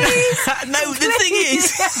 please. No, the thing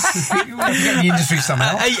is... You want to get in the industry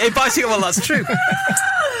somehow. A bicycle, well, that's true.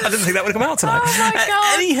 I didn't think that would come out tonight. Oh, my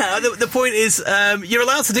God. Anyhow, the point is, you're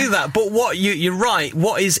allowed to do that, but you're right,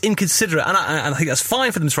 what is inconsiderate, and I think that's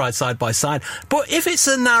fine for them to ride side by side, but if it's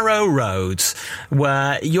a narrow road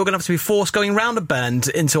where you're going to have to be forced going round a bend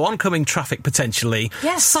into oncoming traffic potentially,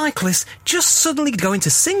 yes, cyclists just suddenly go into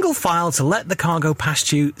single file to let the car go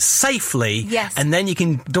past you safely, yes, and then you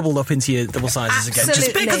can double up into your double sizes again.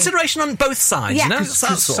 Just be a consideration on both sides, yeah, you know?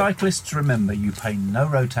 Because cyclists, remember, you pay no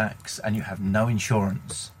road tax and you have no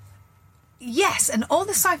insurance. Yes, and all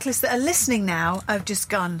the cyclists that are listening now have just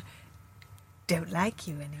gone, don't like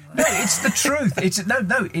you anymore. No, it's the truth. It's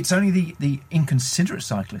only the inconsiderate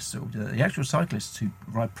cyclists, or the actual cyclists who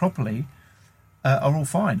ride properly are all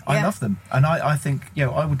fine. I love them, and I think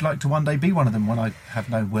I would like to one day be one of them when I have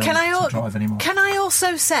no will to drive anymore. Can I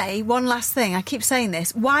also say one last thing? I keep saying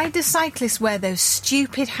this. Why do cyclists wear those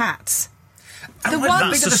stupid hats? The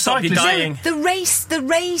That's to stop you dying. The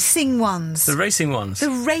racing ones. The racing ones. The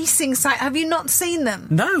racing site. Have you not seen them?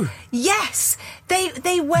 No. Yes.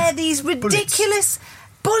 They wear these ridiculous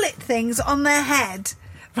bullet things on their head.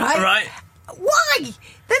 Right? Why? It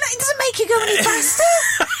doesn't make you go any faster.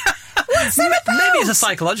 What's that about? Maybe it's a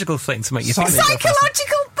psychological thing to make you think.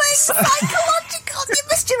 Psychological thing. Psychological. You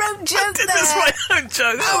missed your own joke there. That's my own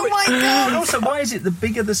joke. Oh my God. And also, why is it the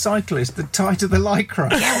bigger the cyclist, the tighter the lycra?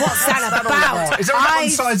 Yeah, what's that about? Is there one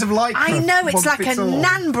size of lycra? I know, it's like a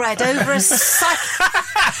nan bread over a It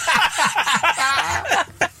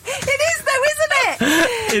is though, isn't it?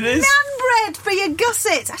 It is. Nan bread for your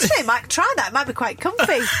gussets. Actually, I might try that. It might be quite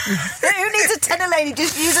comfy. Who needs a tenner lady?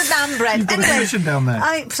 Just use a nan bread. You've got a commission down there.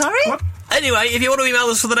 Sorry? What? Anyway, if you want to email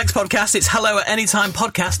us for the next podcast, it's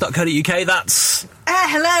hello@anytimepodcast.co.uk. That's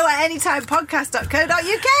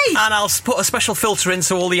hello@anytimepodcast.co.uk. And I'll put a special filter in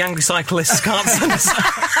so all the angry cyclists can't send us.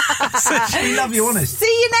 We love you, honest. See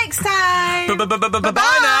you next time.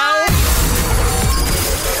 Bye now.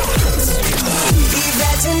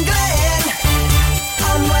 Yvette and Glenn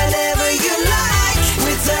on whenever you like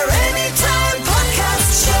with their Anytime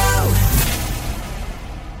Podcast Show.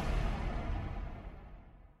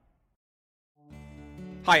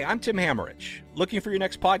 Hi, I'm Tim Hammerich. Looking for your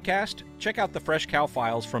next podcast? Check out the Fresh Cow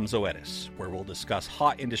Files from Zoetis, where we'll discuss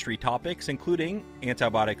hot industry topics including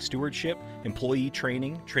antibiotic stewardship, employee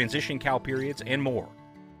training, transition cow periods, and more.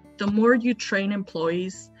 The more you train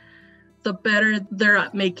employees, the better they're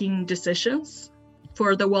at making decisions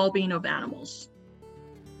for the well-being of animals.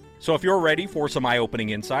 So if you're ready for some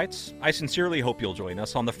eye-opening insights, I sincerely hope you'll join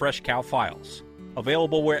us on the Fresh Cow Files,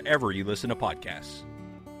 available wherever you listen to podcasts.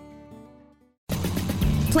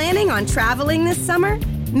 Planning on traveling this summer?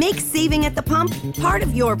 Make saving at the pump part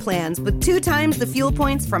of your plans with 2 times the fuel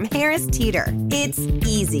points from Harris Teeter. It's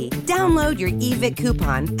easy. Download your eVic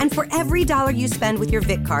coupon, and for every $1 you spend with your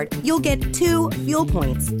Vic card, you'll get 2 fuel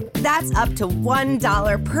points. That's up to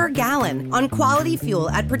 $1 per gallon on quality fuel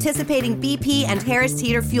at participating BP and Harris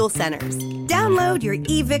Teeter fuel centers. Download your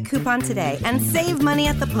eVic coupon today and save money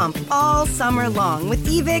at the pump all summer long with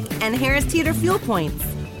eVic and Harris Teeter fuel points.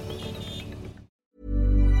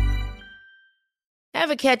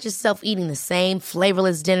 Ever catch yourself eating the same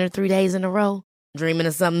flavorless dinner 3 days in a row? Dreaming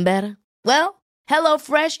of something better? Well,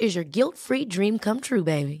 HelloFresh is your guilt-free dream come true,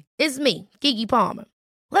 baby. It's me, Keke Palmer.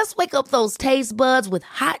 Let's wake up those taste buds with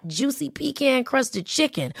hot, juicy pecan-crusted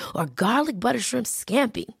chicken or garlic butter shrimp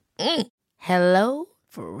scampi.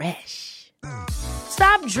 HelloFresh.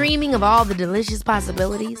 Stop dreaming of all the delicious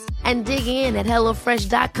possibilities and dig in at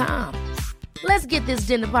HelloFresh.com. Let's get this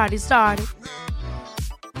dinner party started.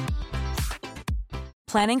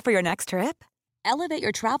 Planning for your next trip? Elevate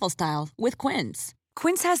your travel style with Quince.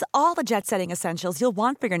 Quince has all the jet-setting essentials you'll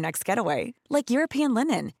want for your next getaway, like European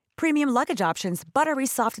linen, premium luggage options, buttery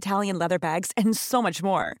soft Italian leather bags, and so much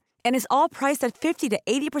more. And is all priced at 50 to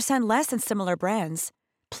 80% less than similar brands.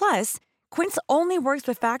 Plus, Quince only works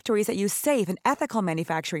with factories that use safe and ethical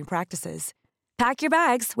manufacturing practices. Pack your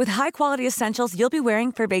bags with high-quality essentials you'll be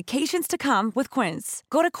wearing for vacations to come with Quince.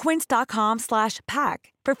 Go to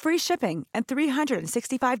quince.com/pack for free shipping and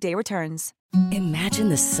 365-day returns. Imagine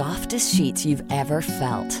the softest sheets you've ever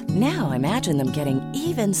felt. Now imagine them getting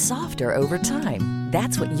even softer over time.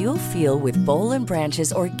 That's what you'll feel with Boll &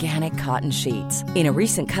 Branch's organic cotton sheets. In a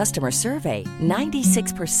recent customer survey,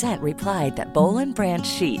 96% replied that Boll & Branch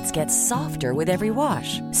sheets get softer with every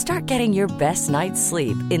wash. Start getting your best night's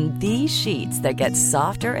sleep in these sheets that get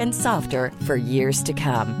softer and softer for years to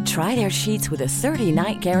come. Try their sheets with a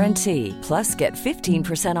 30-night guarantee. Plus, get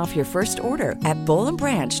 15% off your first order at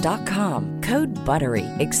bollandbranch.com. Code BUTTERY.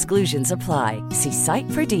 Exclusions apply. See site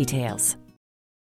for details.